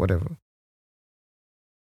system, whatever.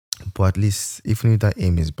 But at least, even if that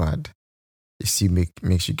aim is bad, it still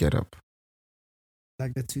makes you get up,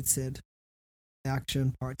 Like the tweet said, the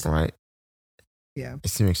action part. right? Yeah. It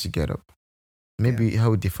still makes you get up. Yeah. Maybe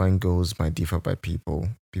how we define goals might differ by people.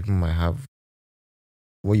 People might have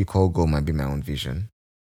what you call goal might be my own vision,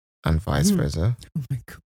 and vice Hmm. versa. Oh my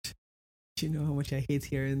god. Do you know how much I hate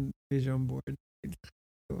hearing vision board?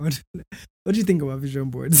 God. What do you think about vision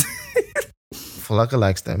boards? Falaka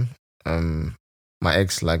likes them. Um, my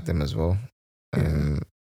ex liked them as well. Yeah. Um,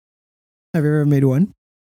 Have you ever made one?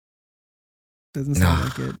 Doesn't sound nah.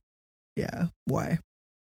 like it. Yeah. Why?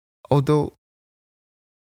 Although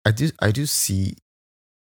I do see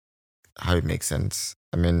how it makes sense.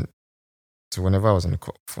 I mean, so whenever I was on the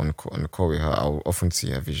call with her, I would often see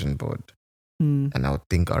her vision board. Mm. and I'll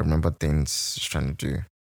remember things she's trying to do,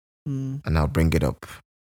 Mm. and I'll bring it up.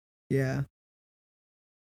 Yeah.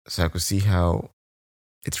 So I could see how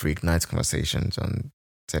it reignites conversations on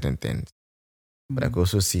certain things. But I Mm. could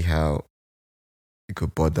also see how it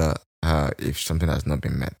could bother her if something has not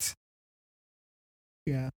been met.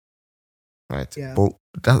 Yeah. Right. Yeah. But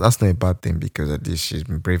that's not a bad thing, because at least she's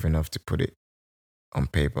been brave enough to put it on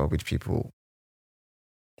paper, which people,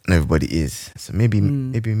 not everybody is. So maybe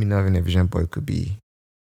Mm. me not having a vision board could be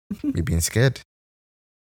me being scared.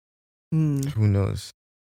 Mm. Who knows?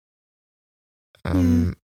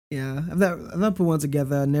 Yeah. Yeah. I've not put one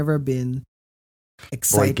together. Never been But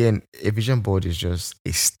excited again, a vision board is just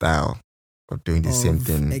a style of doing the same of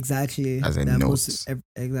thing exactly as a that most note.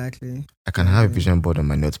 exactly. I can have a Exactly. vision board on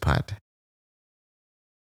my notepad.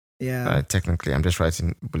 Yeah. Technically, I'm just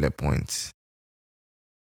writing bullet points.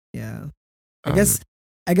 Yeah. I Um, guess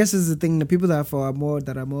I guess is the thing. The people that are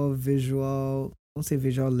more visual, I won't say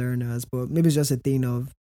visual learners, but maybe it's just a thing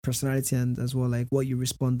of personality and as well like what you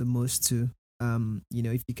respond the most to.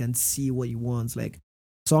 If you can see what you want, like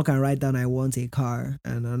someone can write down I want a car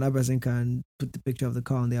and another person can put the picture of the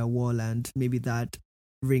car on their wall and maybe that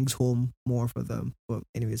rings home more for them. But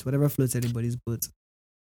anyways, whatever floats anybody's boat.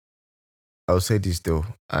 I'll say this though.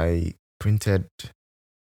 I printed, I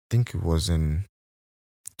think it was in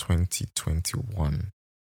 2021,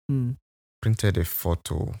 Hmm. printed a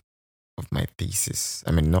photo of my thesis.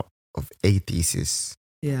 I mean, not of a thesis.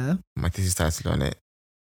 Yeah. My thesis title on it,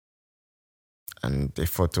 and a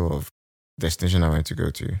photo of destination I went to go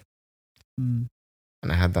to. Hmm.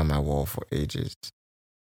 And I had that on my wall for ages.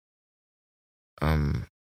 Um,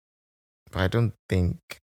 but I don't think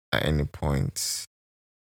at any point,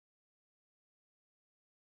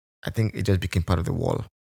 I think it just became part of the wall.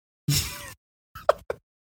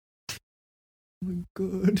 Oh my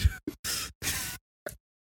god.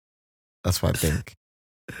 That's what I think.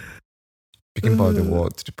 Became part of the wall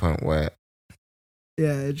to the point where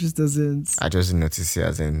Yeah, it just doesn't. I just didn't notice it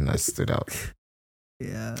as anything that stood out.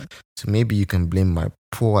 Yeah. So maybe you can blame my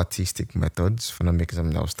poor artistic methods for not making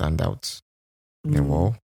something that will stand out in the Mm.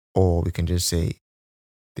 wall. Or we can just say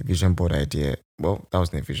the vision board idea. Well, that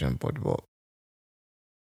wasn't a vision board, but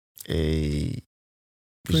a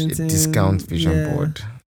discount Printing. vision Yeah. board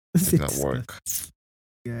did not work.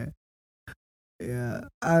 Yeah. Yeah.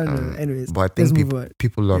 I don't know. Anyways, But I let's think move on.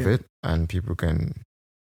 people love Yeah. it, and people can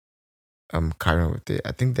carry on with it.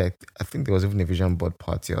 I think there was even a vision board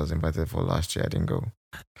party I was invited for last year. I didn't go.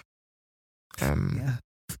 Yeah.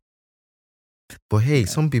 But hey, Yeah.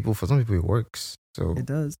 for some people it works. So It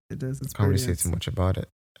does. It does. It's can't really say brilliant. too much about it.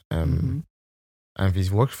 Mm-hmm. And if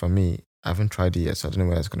it's worked for me, I haven't tried it yet, so I don't know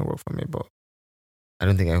whether it's gonna work for me. But I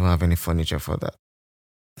don't think I even have any furniture for that.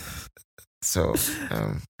 So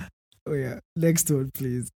Oh yeah. Next one,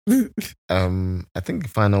 please. I think the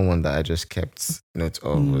final one that I just kept note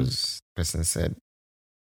of Mm. was person said,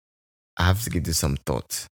 I have to give this some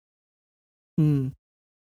thought. Mm.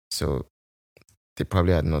 So they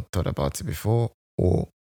probably had not thought about it before, or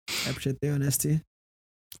I appreciate the honesty.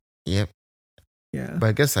 yep. Yeah. But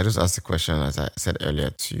I guess I just asked the question, as I said earlier,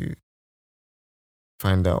 to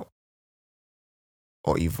find out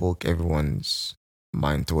or evoke everyone's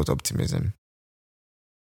mind towards optimism,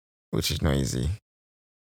 which is not easy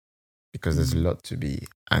because there's a lot to be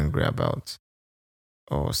angry about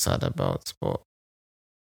or sad about. But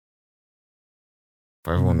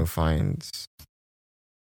for everyone who finds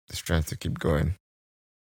the strength to keep going,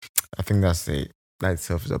 I think that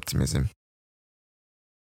itself is optimism.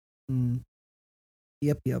 Mm.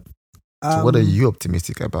 Yep. Yep. So what are you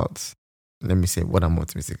optimistic about? Let me say what I'm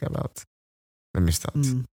optimistic about. Let me start.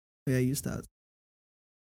 Yeah, you start.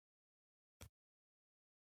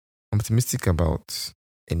 I'm optimistic about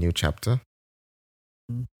a new chapter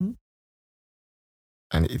Mm-hmm.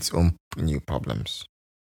 and its own new problems.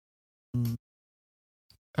 Mm.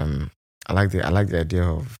 I like the idea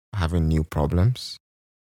of having new problems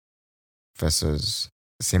versus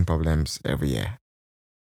the same problems every year.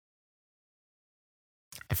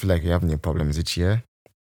 I feel like you have new problems each year.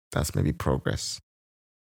 That's maybe progress.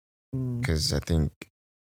 Because I think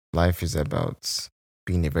life is about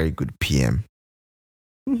being a very good PM,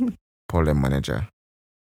 problem manager.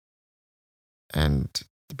 And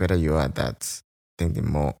the better you are at that, I think the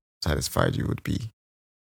more satisfied you would be.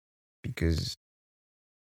 Because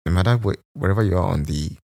no matter wherever you are on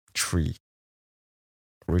the tree,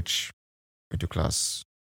 rich, middle class,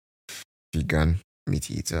 vegan, meat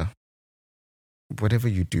eater, whatever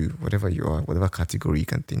you do, whatever you are, whatever category you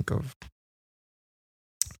can think of,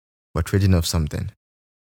 we're trading off something.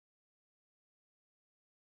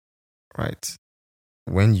 Right?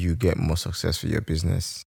 When you get more success with your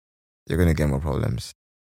business, you're gonna get more problems.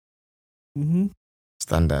 Mm-hmm.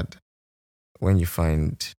 Standard. When you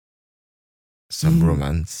find some Mhm.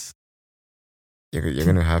 romance, you're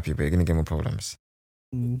gonna be happy, but you're gonna get more problems.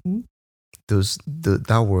 Mm-hmm.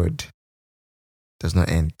 That word does not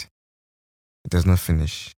end. It does not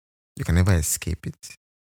finish. You can never escape it.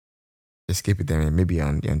 Escape it, then maybe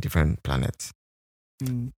on different planets.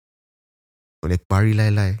 Mm. But like Barry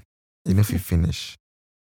Lai, you know if you finish.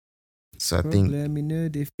 So I think Problem, you know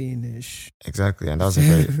they finish. exactly, and that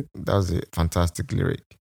was a fantastic lyric.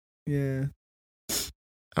 Yeah.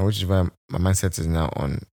 And which is why my mindset is now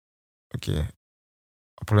on okay,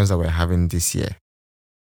 problems that we're having this year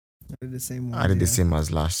I did the same are ones, they the yeah. same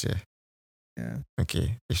as last year? Yeah.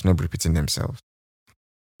 Okay, they should not be repeating themselves.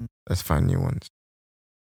 Mm. Let's find new ones.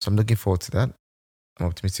 So I'm looking forward to that. I'm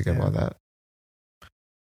optimistic Yeah. about that. I'm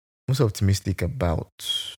also optimistic about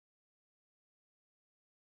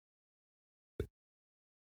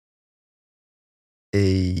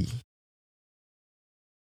a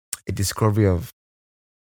discovery of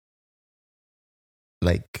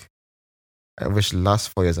like I wish the last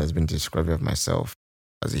 4 years has been the discovery of myself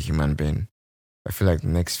as a human being. I feel like the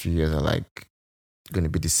next few years are like going to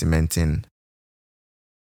be the cementing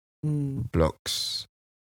Mm. blocks.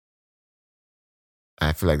 And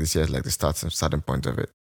I feel like this year is like the starting point of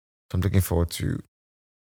it. So I'm looking forward to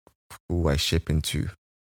who I shape into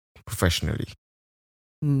professionally.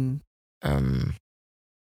 Mm. And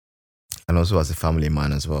also as a family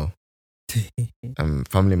man as well.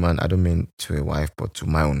 Family man, I don't mean to a wife, but to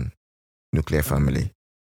my own nuclear family.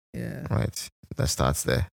 Yeah. Right. That starts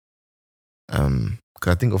there. Because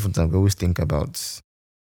I think oftentimes we always think about,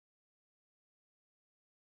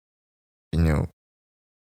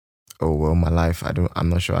 oh well, my life, I'm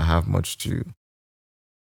not sure I have much to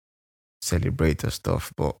celebrate or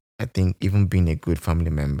stuff, but I think even being a good family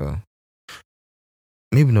member,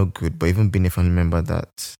 maybe not good, but even being a family member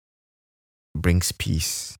that brings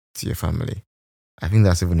peace to your family, I think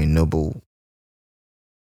that's even a noble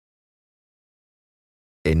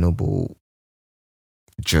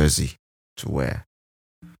jersey to wear,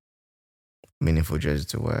 meaningful jersey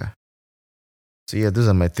to wear. So yeah, those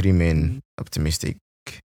are my three main optimistic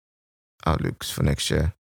outlooks for next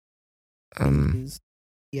year.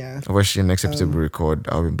 Yeah. I wish the next episode we record,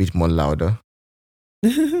 I'll be a bit more louder.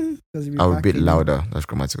 I'll be a bit louder. That's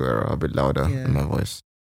grammatical error. I'll be a bit louder in my voice.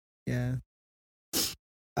 Yeah.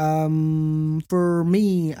 For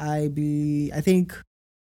me, I think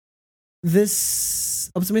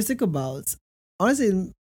this optimistic about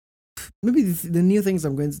honestly maybe the new things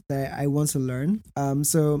that I want to learn.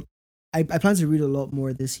 So I plan to read a lot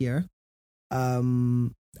more this year.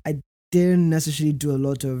 I didn't necessarily do a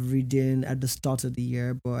lot of reading at the start of the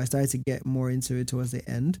year, but I started to get more into it towards the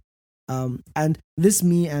end. And this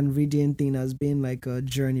me and reading thing has been like a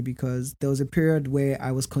journey because there was a period where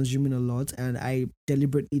I was consuming a lot and I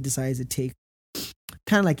deliberately decided to take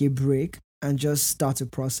kind of like a break and just start a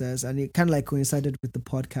process. And it kind of like coincided with the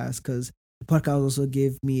podcast because the podcast also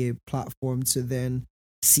gave me a platform to then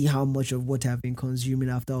see how much of what I've been consuming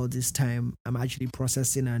after all this time I'm actually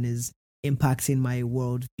processing and is impacting my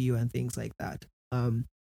worldview and things like that.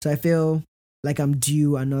 So I feel like I'm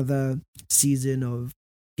due another season of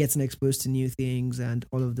getting exposed to new things and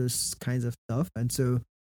all of those kinds of stuff. And so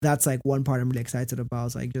that's like one part I'm really excited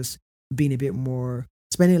about, like just being a bit more,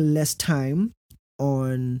 spending less time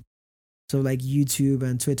on so like YouTube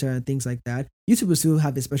and Twitter and things like that. YouTube will still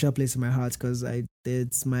have a special place in my heart because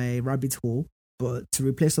it's my rabbit hole. But to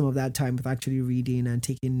replace some of that time with actually reading and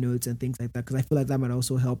taking notes and things like that, because I feel like that might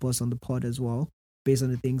also help us on the pod as well, based on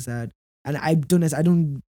the things that. And I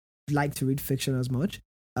don't like to read fiction as much.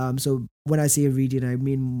 So when I say reading, I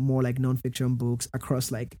mean more like nonfiction books across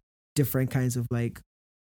like different kinds of like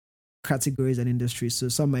categories and industries. So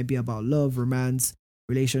some might be about love, romance,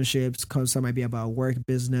 relationships, some might be about work,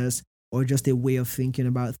 business, or just a way of thinking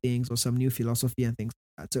about things or some new philosophy and things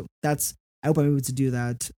like that. So that's I hope I'm able to do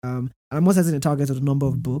that. And I'm not setting a target of the number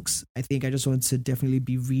of books. I think I just want to definitely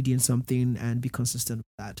be reading something and be consistent with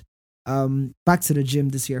that. Back to the gym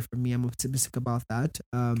this year for me, I'm optimistic about that.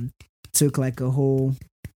 Took like a whole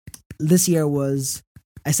this year was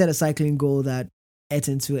I set a cycling goal that ate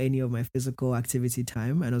into any of my physical activity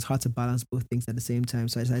time, and it was hard to balance both things at the same time.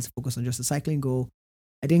 So I decided to focus on just a cycling goal.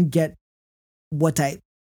 I didn't get what I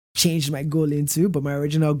changed my goal into, but my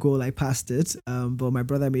original goal I passed it. But my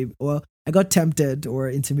brother I got tempted or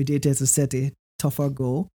intimidated to set a tougher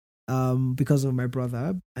goal because of my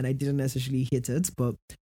brother, and I didn't necessarily hit it. But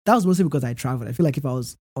that was mostly because I traveled. I feel like if I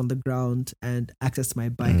was on the ground and access to my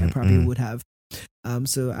bike, I probably would have.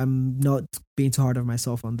 So I'm not being too hard on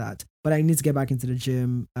myself on that. But I need to get back into the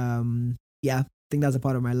gym. Yeah, I think that's a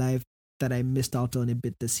part of my life. that I missed out on a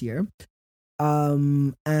bit this year.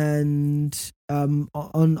 And on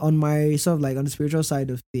my sort of like on the spiritual side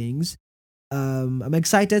of things, I'm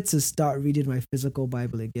excited to start reading my physical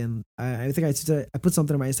Bible again. I think I put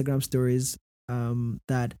something on my Instagram stories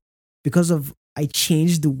that because of I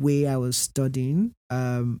changed the way I was studying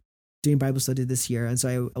doing Bible study this year, and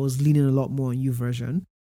so I was leaning a lot more on YouVersion,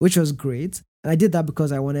 which was great. And I did that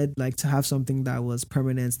because I wanted like to have something that was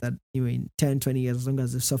permanent, that in 10, 20 years, as long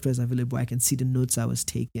as the software is available, I can see the notes I was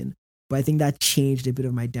taking. But I think that changed a bit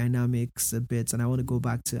of my dynamics a bit, and I want to go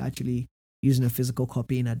back to actually using a physical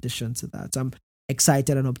copy in addition to that. So I'm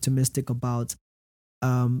excited and optimistic about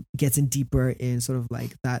getting deeper in sort of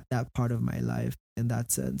like that part of my life in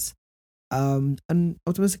that sense. And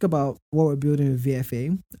optimistic about what we're building with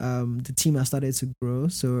VFA. The team has started to grow,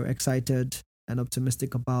 so excited and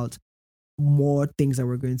optimistic about more things that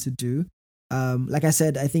we're going to do. Like I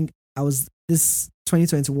said, I think this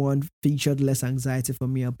 2021 featured less anxiety for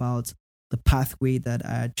me about the pathway that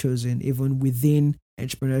I had chosen. Even within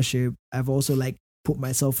entrepreneurship, I've also like put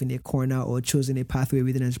myself in a corner or chosen a pathway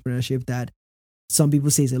within entrepreneurship that some people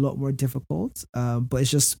say is a lot more difficult, but it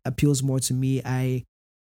just appeals more to me. I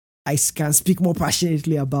can speak more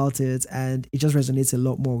passionately about it, and it just resonates a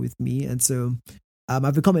lot more with me. And so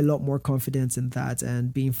I've become a lot more confident in that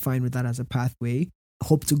and being fine with that as a pathway. I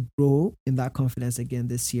hope to grow in that confidence again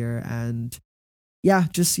this year, and yeah,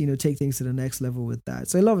 just take things to the next level with that.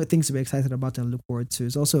 So a lot of things to be excited about and look forward to.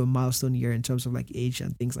 It's also a milestone year in terms of like age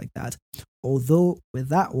and things like that. Although with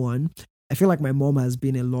that one, I feel like my mom has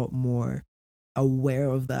been a lot more aware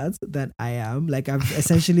of that than I am. Like I've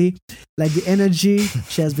essentially like the energy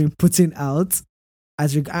she has been putting out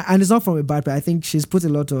and it's not from a bad place. I think she's put a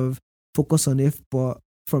lot of focus on it, but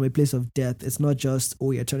from a place of depth. It's not just,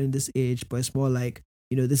 oh, you're turning this age, but it's more like,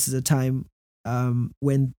 this is a time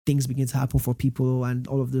when things begin to happen for people and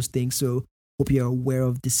all of those things. So hope you're aware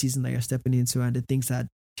of the season that you're stepping into and the things that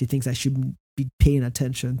she thinks I should be paying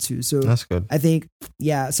attention to. So That's good. I think,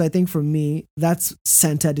 so I think for me, that's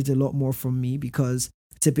centered it a lot more from me, because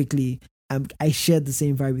typically I share the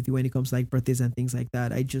same vibe with you when it comes to like birthdays and things like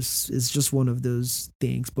that. It's just one of those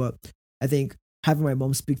things. But I think having my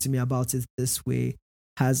mom speak to me about it this way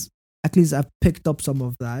has, at least I've picked up some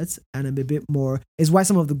of that, and I'm a bit more, is why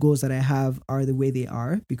some of the goals that I have are the way they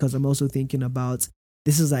are, because I'm also thinking about,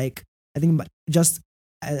 this is like, I think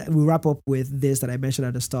we'll wrap up with this that I mentioned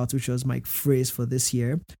at the start, which was my phrase for this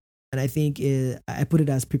year. And I think I put it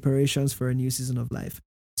as preparations for a new season of life.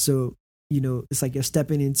 So, it's like you're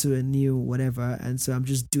stepping into a new whatever. And so I'm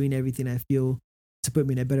just doing everything I feel to put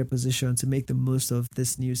me in a better position to make the most of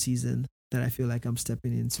this new season that I feel like I'm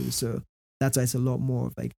stepping into. So that's why it's a lot more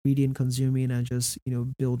of like reading, consuming, and just,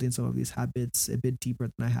 building some of these habits a bit deeper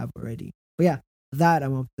than I have already. But yeah, that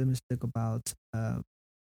I'm optimistic about. And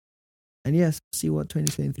yes, see what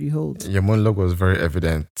 2023 holds. Your monologue was very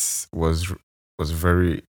evident, was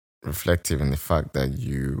very reflective in the fact that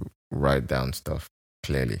you write down stuff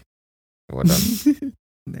clearly. Well done.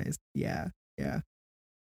 Nice. Yeah. Yeah.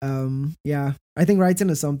 I think writing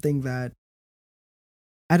is something that,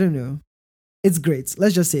 I don't know. It's great.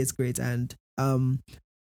 Let's just say it's great. And no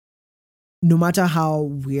matter how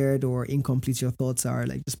weird or incomplete your thoughts are,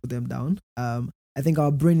 like just put them down. I think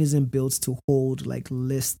our brain isn't built to hold like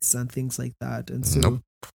lists and things like that. And so, Nope.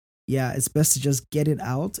 yeah, it's best to just get it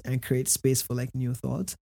out and create space for like new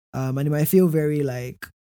thoughts. And it might feel very like,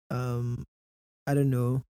 I don't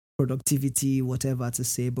know, productivity, whatever to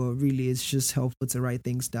say, but really it's just helpful to write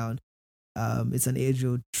things down. It's an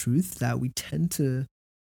age-old truth that we tend to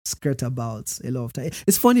skirt about a lot of time.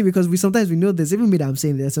 It's funny because we know this, even me that I'm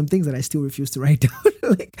saying there's some things that I still refuse to write down.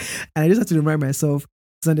 And I just have to remind myself.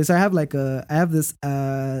 So I have this,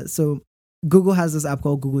 so Google has this app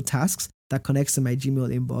called Google Tasks that connects to my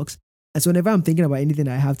Gmail inbox. And so whenever I'm thinking about anything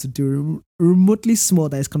I have to do remotely small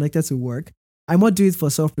that is connected to work, I might do it for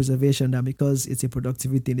self-preservation than because it's a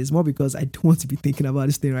productivity thing. It's more because I don't want to be thinking about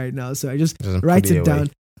this thing right now. So I just write it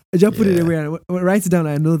down. I just put it away and write it down.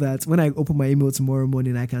 I know that when I open my email tomorrow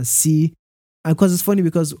morning, I can see. And because it's funny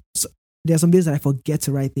because there are some days that I forget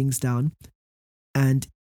to write things down, and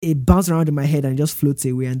it bounces around in my head and just floats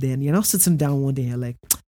away. And then you're not sitting down one day and you're like,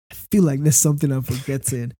 I feel like there's something I'm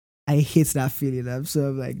forgetting. I hate that feeling.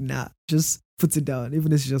 I'm like, nah, just put it down.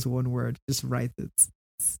 Even if it's just one word, just write it.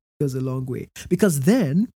 It goes a long way. Because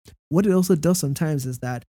then what it also does sometimes is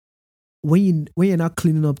that when you're not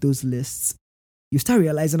cleaning up those lists, you start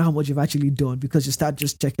realizing how much you've actually done, because you start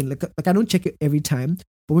just checking. Like I don't check it every time,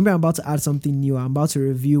 but maybe I'm about to add something new. I'm about to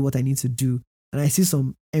review what I need to do. And I see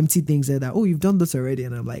some empty things there that, oh, you've done this already.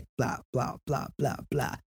 And I'm like, blah, blah, blah, blah,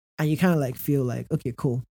 blah. And you kind of like feel like, okay,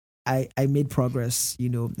 cool. I made progress,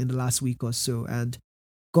 in the last week or so, and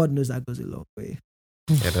God knows that goes a long way.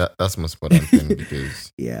 Yeah, that's the most important thing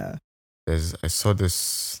because Yeah. I saw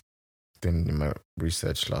this thing in my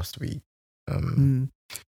research last week. Mm,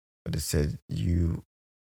 But it said you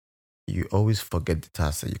always forget the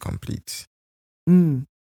tasks that you complete. mm,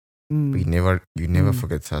 But mm, you never mm,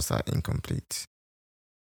 forget tasks that are incomplete.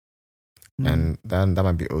 mm, And that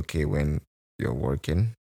might be okay when you're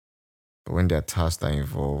working. But when there are tasks that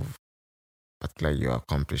involve particularly your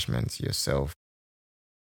accomplishments, yourself,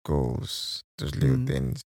 goals, those little mm,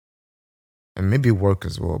 things. And maybe work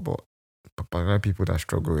as well, but particularly people that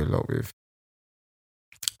struggle a lot with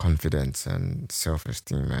confidence and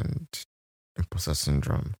self-esteem and imposter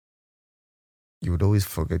syndrome, you would always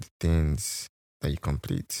forget the things that you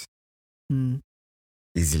complete mm,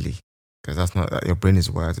 easily because that's not your brain is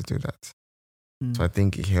wired to do that. So mm, I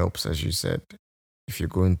think it helps, as you said, if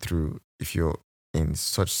you're in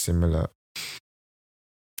such similar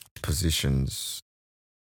positions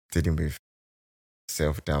dealing with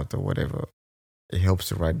self-doubt or whatever, it helps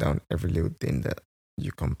to write down every little thing that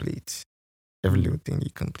you complete, every mm. little thing you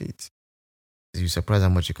complete. You're surprised how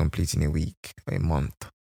much you complete in a week or a month,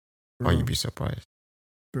 or you'd Bro, be surprised.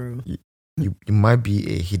 bro. You might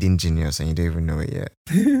be a hidden genius and you don't even know it yet.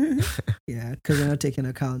 Yeah, because you're not taking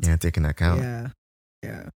account. You're not taking account. Yeah,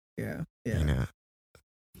 yeah, yeah, You yeah, know,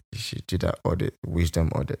 you should do that audit, wisdom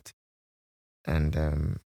audit,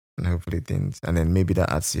 and hopefully things, and then maybe that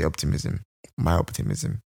adds to your optimism, my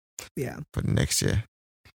optimism yeah. for the next year.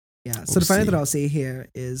 Yeah. So We'll the final thing see. I'll say here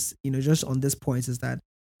is, just on this point is that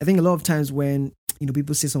I think a lot of times when,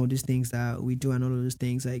 people say some of these things that we do and all of those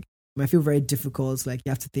things, like, it might feel very difficult. Like, you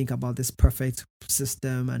have to think about this perfect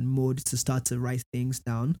system and mode to start to write things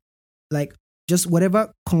down. Like, just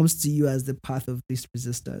whatever comes to you as the path of least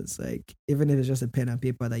resistance. Like, even if it's just a pen and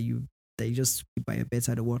paper that you just keep by your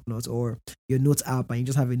bedside or whatnot, or your notes app and you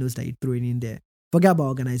just have a note that you throw it in there. Forget about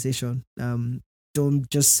organization. Don't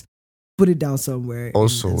just put it down somewhere in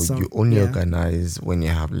Also, you some, only yeah, organize when you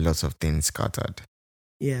have lots of things scattered.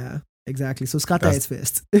 yeah, exactly. So scatter That's it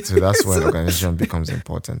first. so that's when So, organization becomes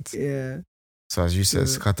important. yeah. So as you said,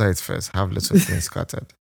 So, scatter it first, have lots of things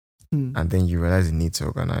scattered. mm, And then you realize you need to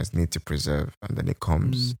organize, need to preserve, and then it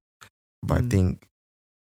comes. mm, But I mm. think,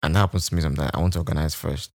 and that happens to me sometimes, I want to organize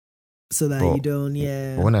first. So that But, you don't, but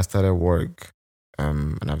yeah, when I started work,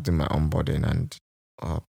 and I've done my onboarding, and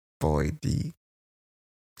oh boy, the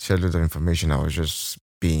schedule of information I was just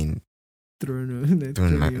being doing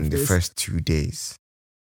thrown in your in the face. first 2 days.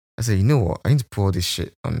 I said, you know what? I need to put all this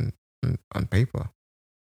shit on paper.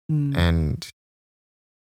 Mm, And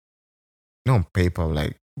not on paper,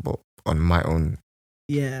 like, but on my own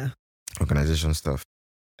yeah. organization stuff.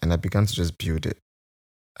 And I began to just build it.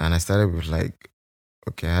 And I started with like,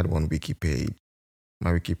 okay, I had one wiki page.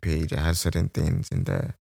 My wiki page, I had certain things in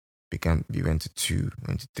there. We went to 2,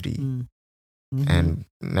 went to 3. Mm, mm-hmm, And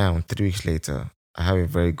now, 3 weeks later, I have a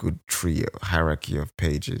very good tree hierarchy of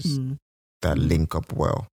pages mm, that mm, link up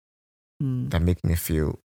well, mm, that make me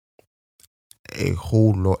feel a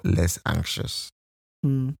whole lot less anxious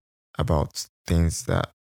mm, about things that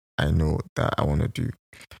I know that I want to do.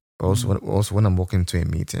 But mm. also when I'm walking to a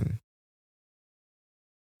meeting,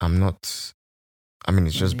 I'm not. I mean,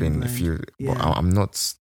 it's just Running been a blind. few, but Yeah. I'm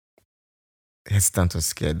not hesitant or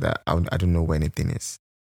scared that I don't know where anything is.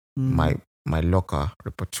 Mm, My locker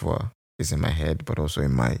repertoire is in my head, but also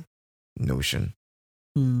in my Notion,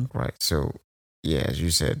 mm, right? So yeah, as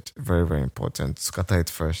you said, very very important. Scatter it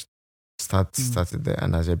first. mm. Start it there,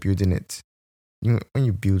 and as you're building it, when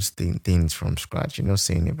you build things from scratch, you're not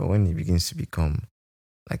saying it, but when it begins to become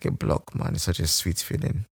like a block, man, it's such a sweet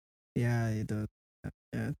feeling. Yeah, it does.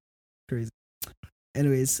 Yeah, crazy.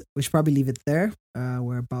 Anyways, we should probably leave it there.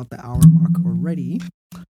 We're about the hour mark already.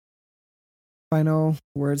 Final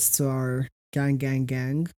words to our gang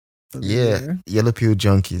for the Yeah, year. yellow pill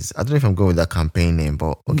junkies. I don't know if I'm going with that campaign name,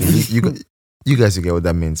 but okay, you guys will get what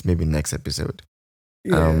that means. Maybe next episode.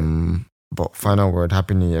 Yeah. But final word,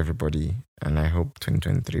 happy new year, everybody, and I hope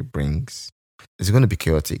 2023 brings. It's going to be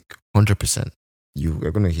chaotic, 100%. You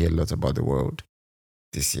are going to hear a lot about the world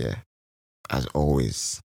this year, as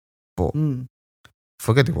always. But Mm,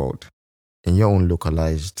 forget the world in your own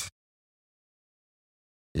localized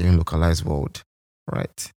world,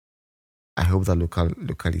 right? I hope that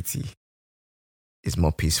locality is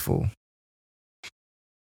more peaceful,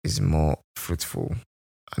 is more fruitful,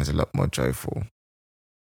 and is a lot more joyful.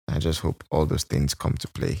 I just hope all those things come to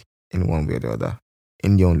play in one way or the other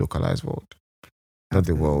in your own localized world, not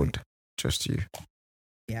the absolutely. world, just you.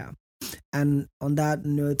 Yeah. And on that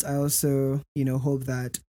note, I also, hope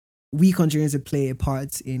that we continue to play a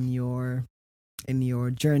part in your in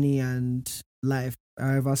your journey and life,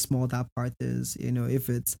 however small that part is. If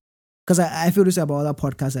it's because I feel this about other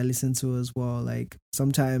podcasts I listen to as well. Like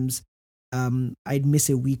sometimes I'd miss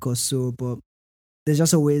a week or so, but there's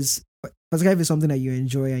just always, particularly if it's something that you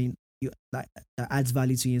enjoy and you that adds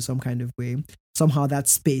value to you in some kind of way, somehow that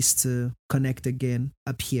space to connect again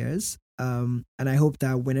appears. And I hope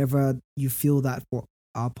that whenever you feel that for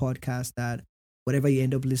our podcast, that whatever you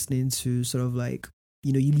end up listening to, sort of like,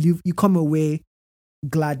 you come away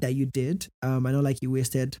glad that you did. I don't like you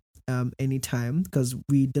wasted any time, because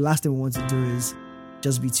the last thing we want to do is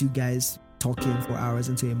just be two guys talking for hours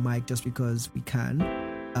into a mic just because we can.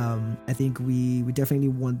 I think we definitely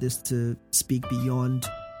want this to speak beyond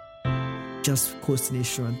just hosting a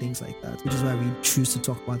show and things like that, which is why we choose to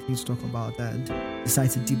talk about things to talk about and decide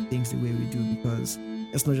to do things the way we do, because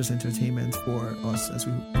it's not just entertainment for us, because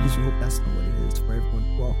we hope that's not what it is for everyone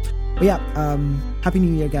as well. But yeah, Happy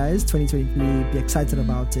New Year, guys, 2023. Be excited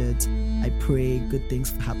about it. I pray good things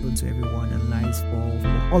happen to everyone and lives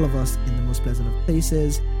for all of us in the most pleasant of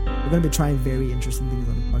places. We're going to be trying very interesting things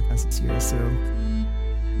on the podcast this year, so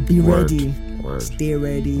be ready, stay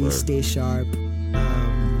ready, stay sharp.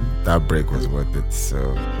 That break was worth it, so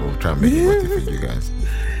we'll try and make it worth it for you guys.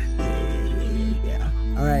 Yeah.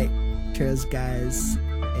 All right. Cheers, guys.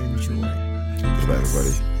 Enjoy. Goodbye,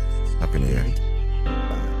 everybody. Happy New Year.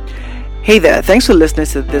 Hey there, thanks for listening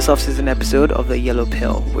to this off-season episode of The Yellow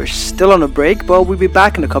Pill. We're still on a break, but we'll be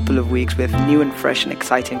back in a couple of weeks with new and fresh and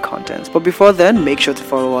exciting content. But before then, make sure to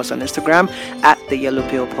follow us on Instagram at The Yellow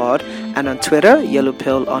Pill Pod and on Twitter,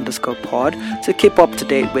 yellowpill_pod, to keep up to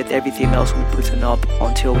date with everything else we're putting up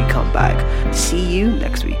until we come back. See you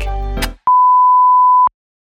next week.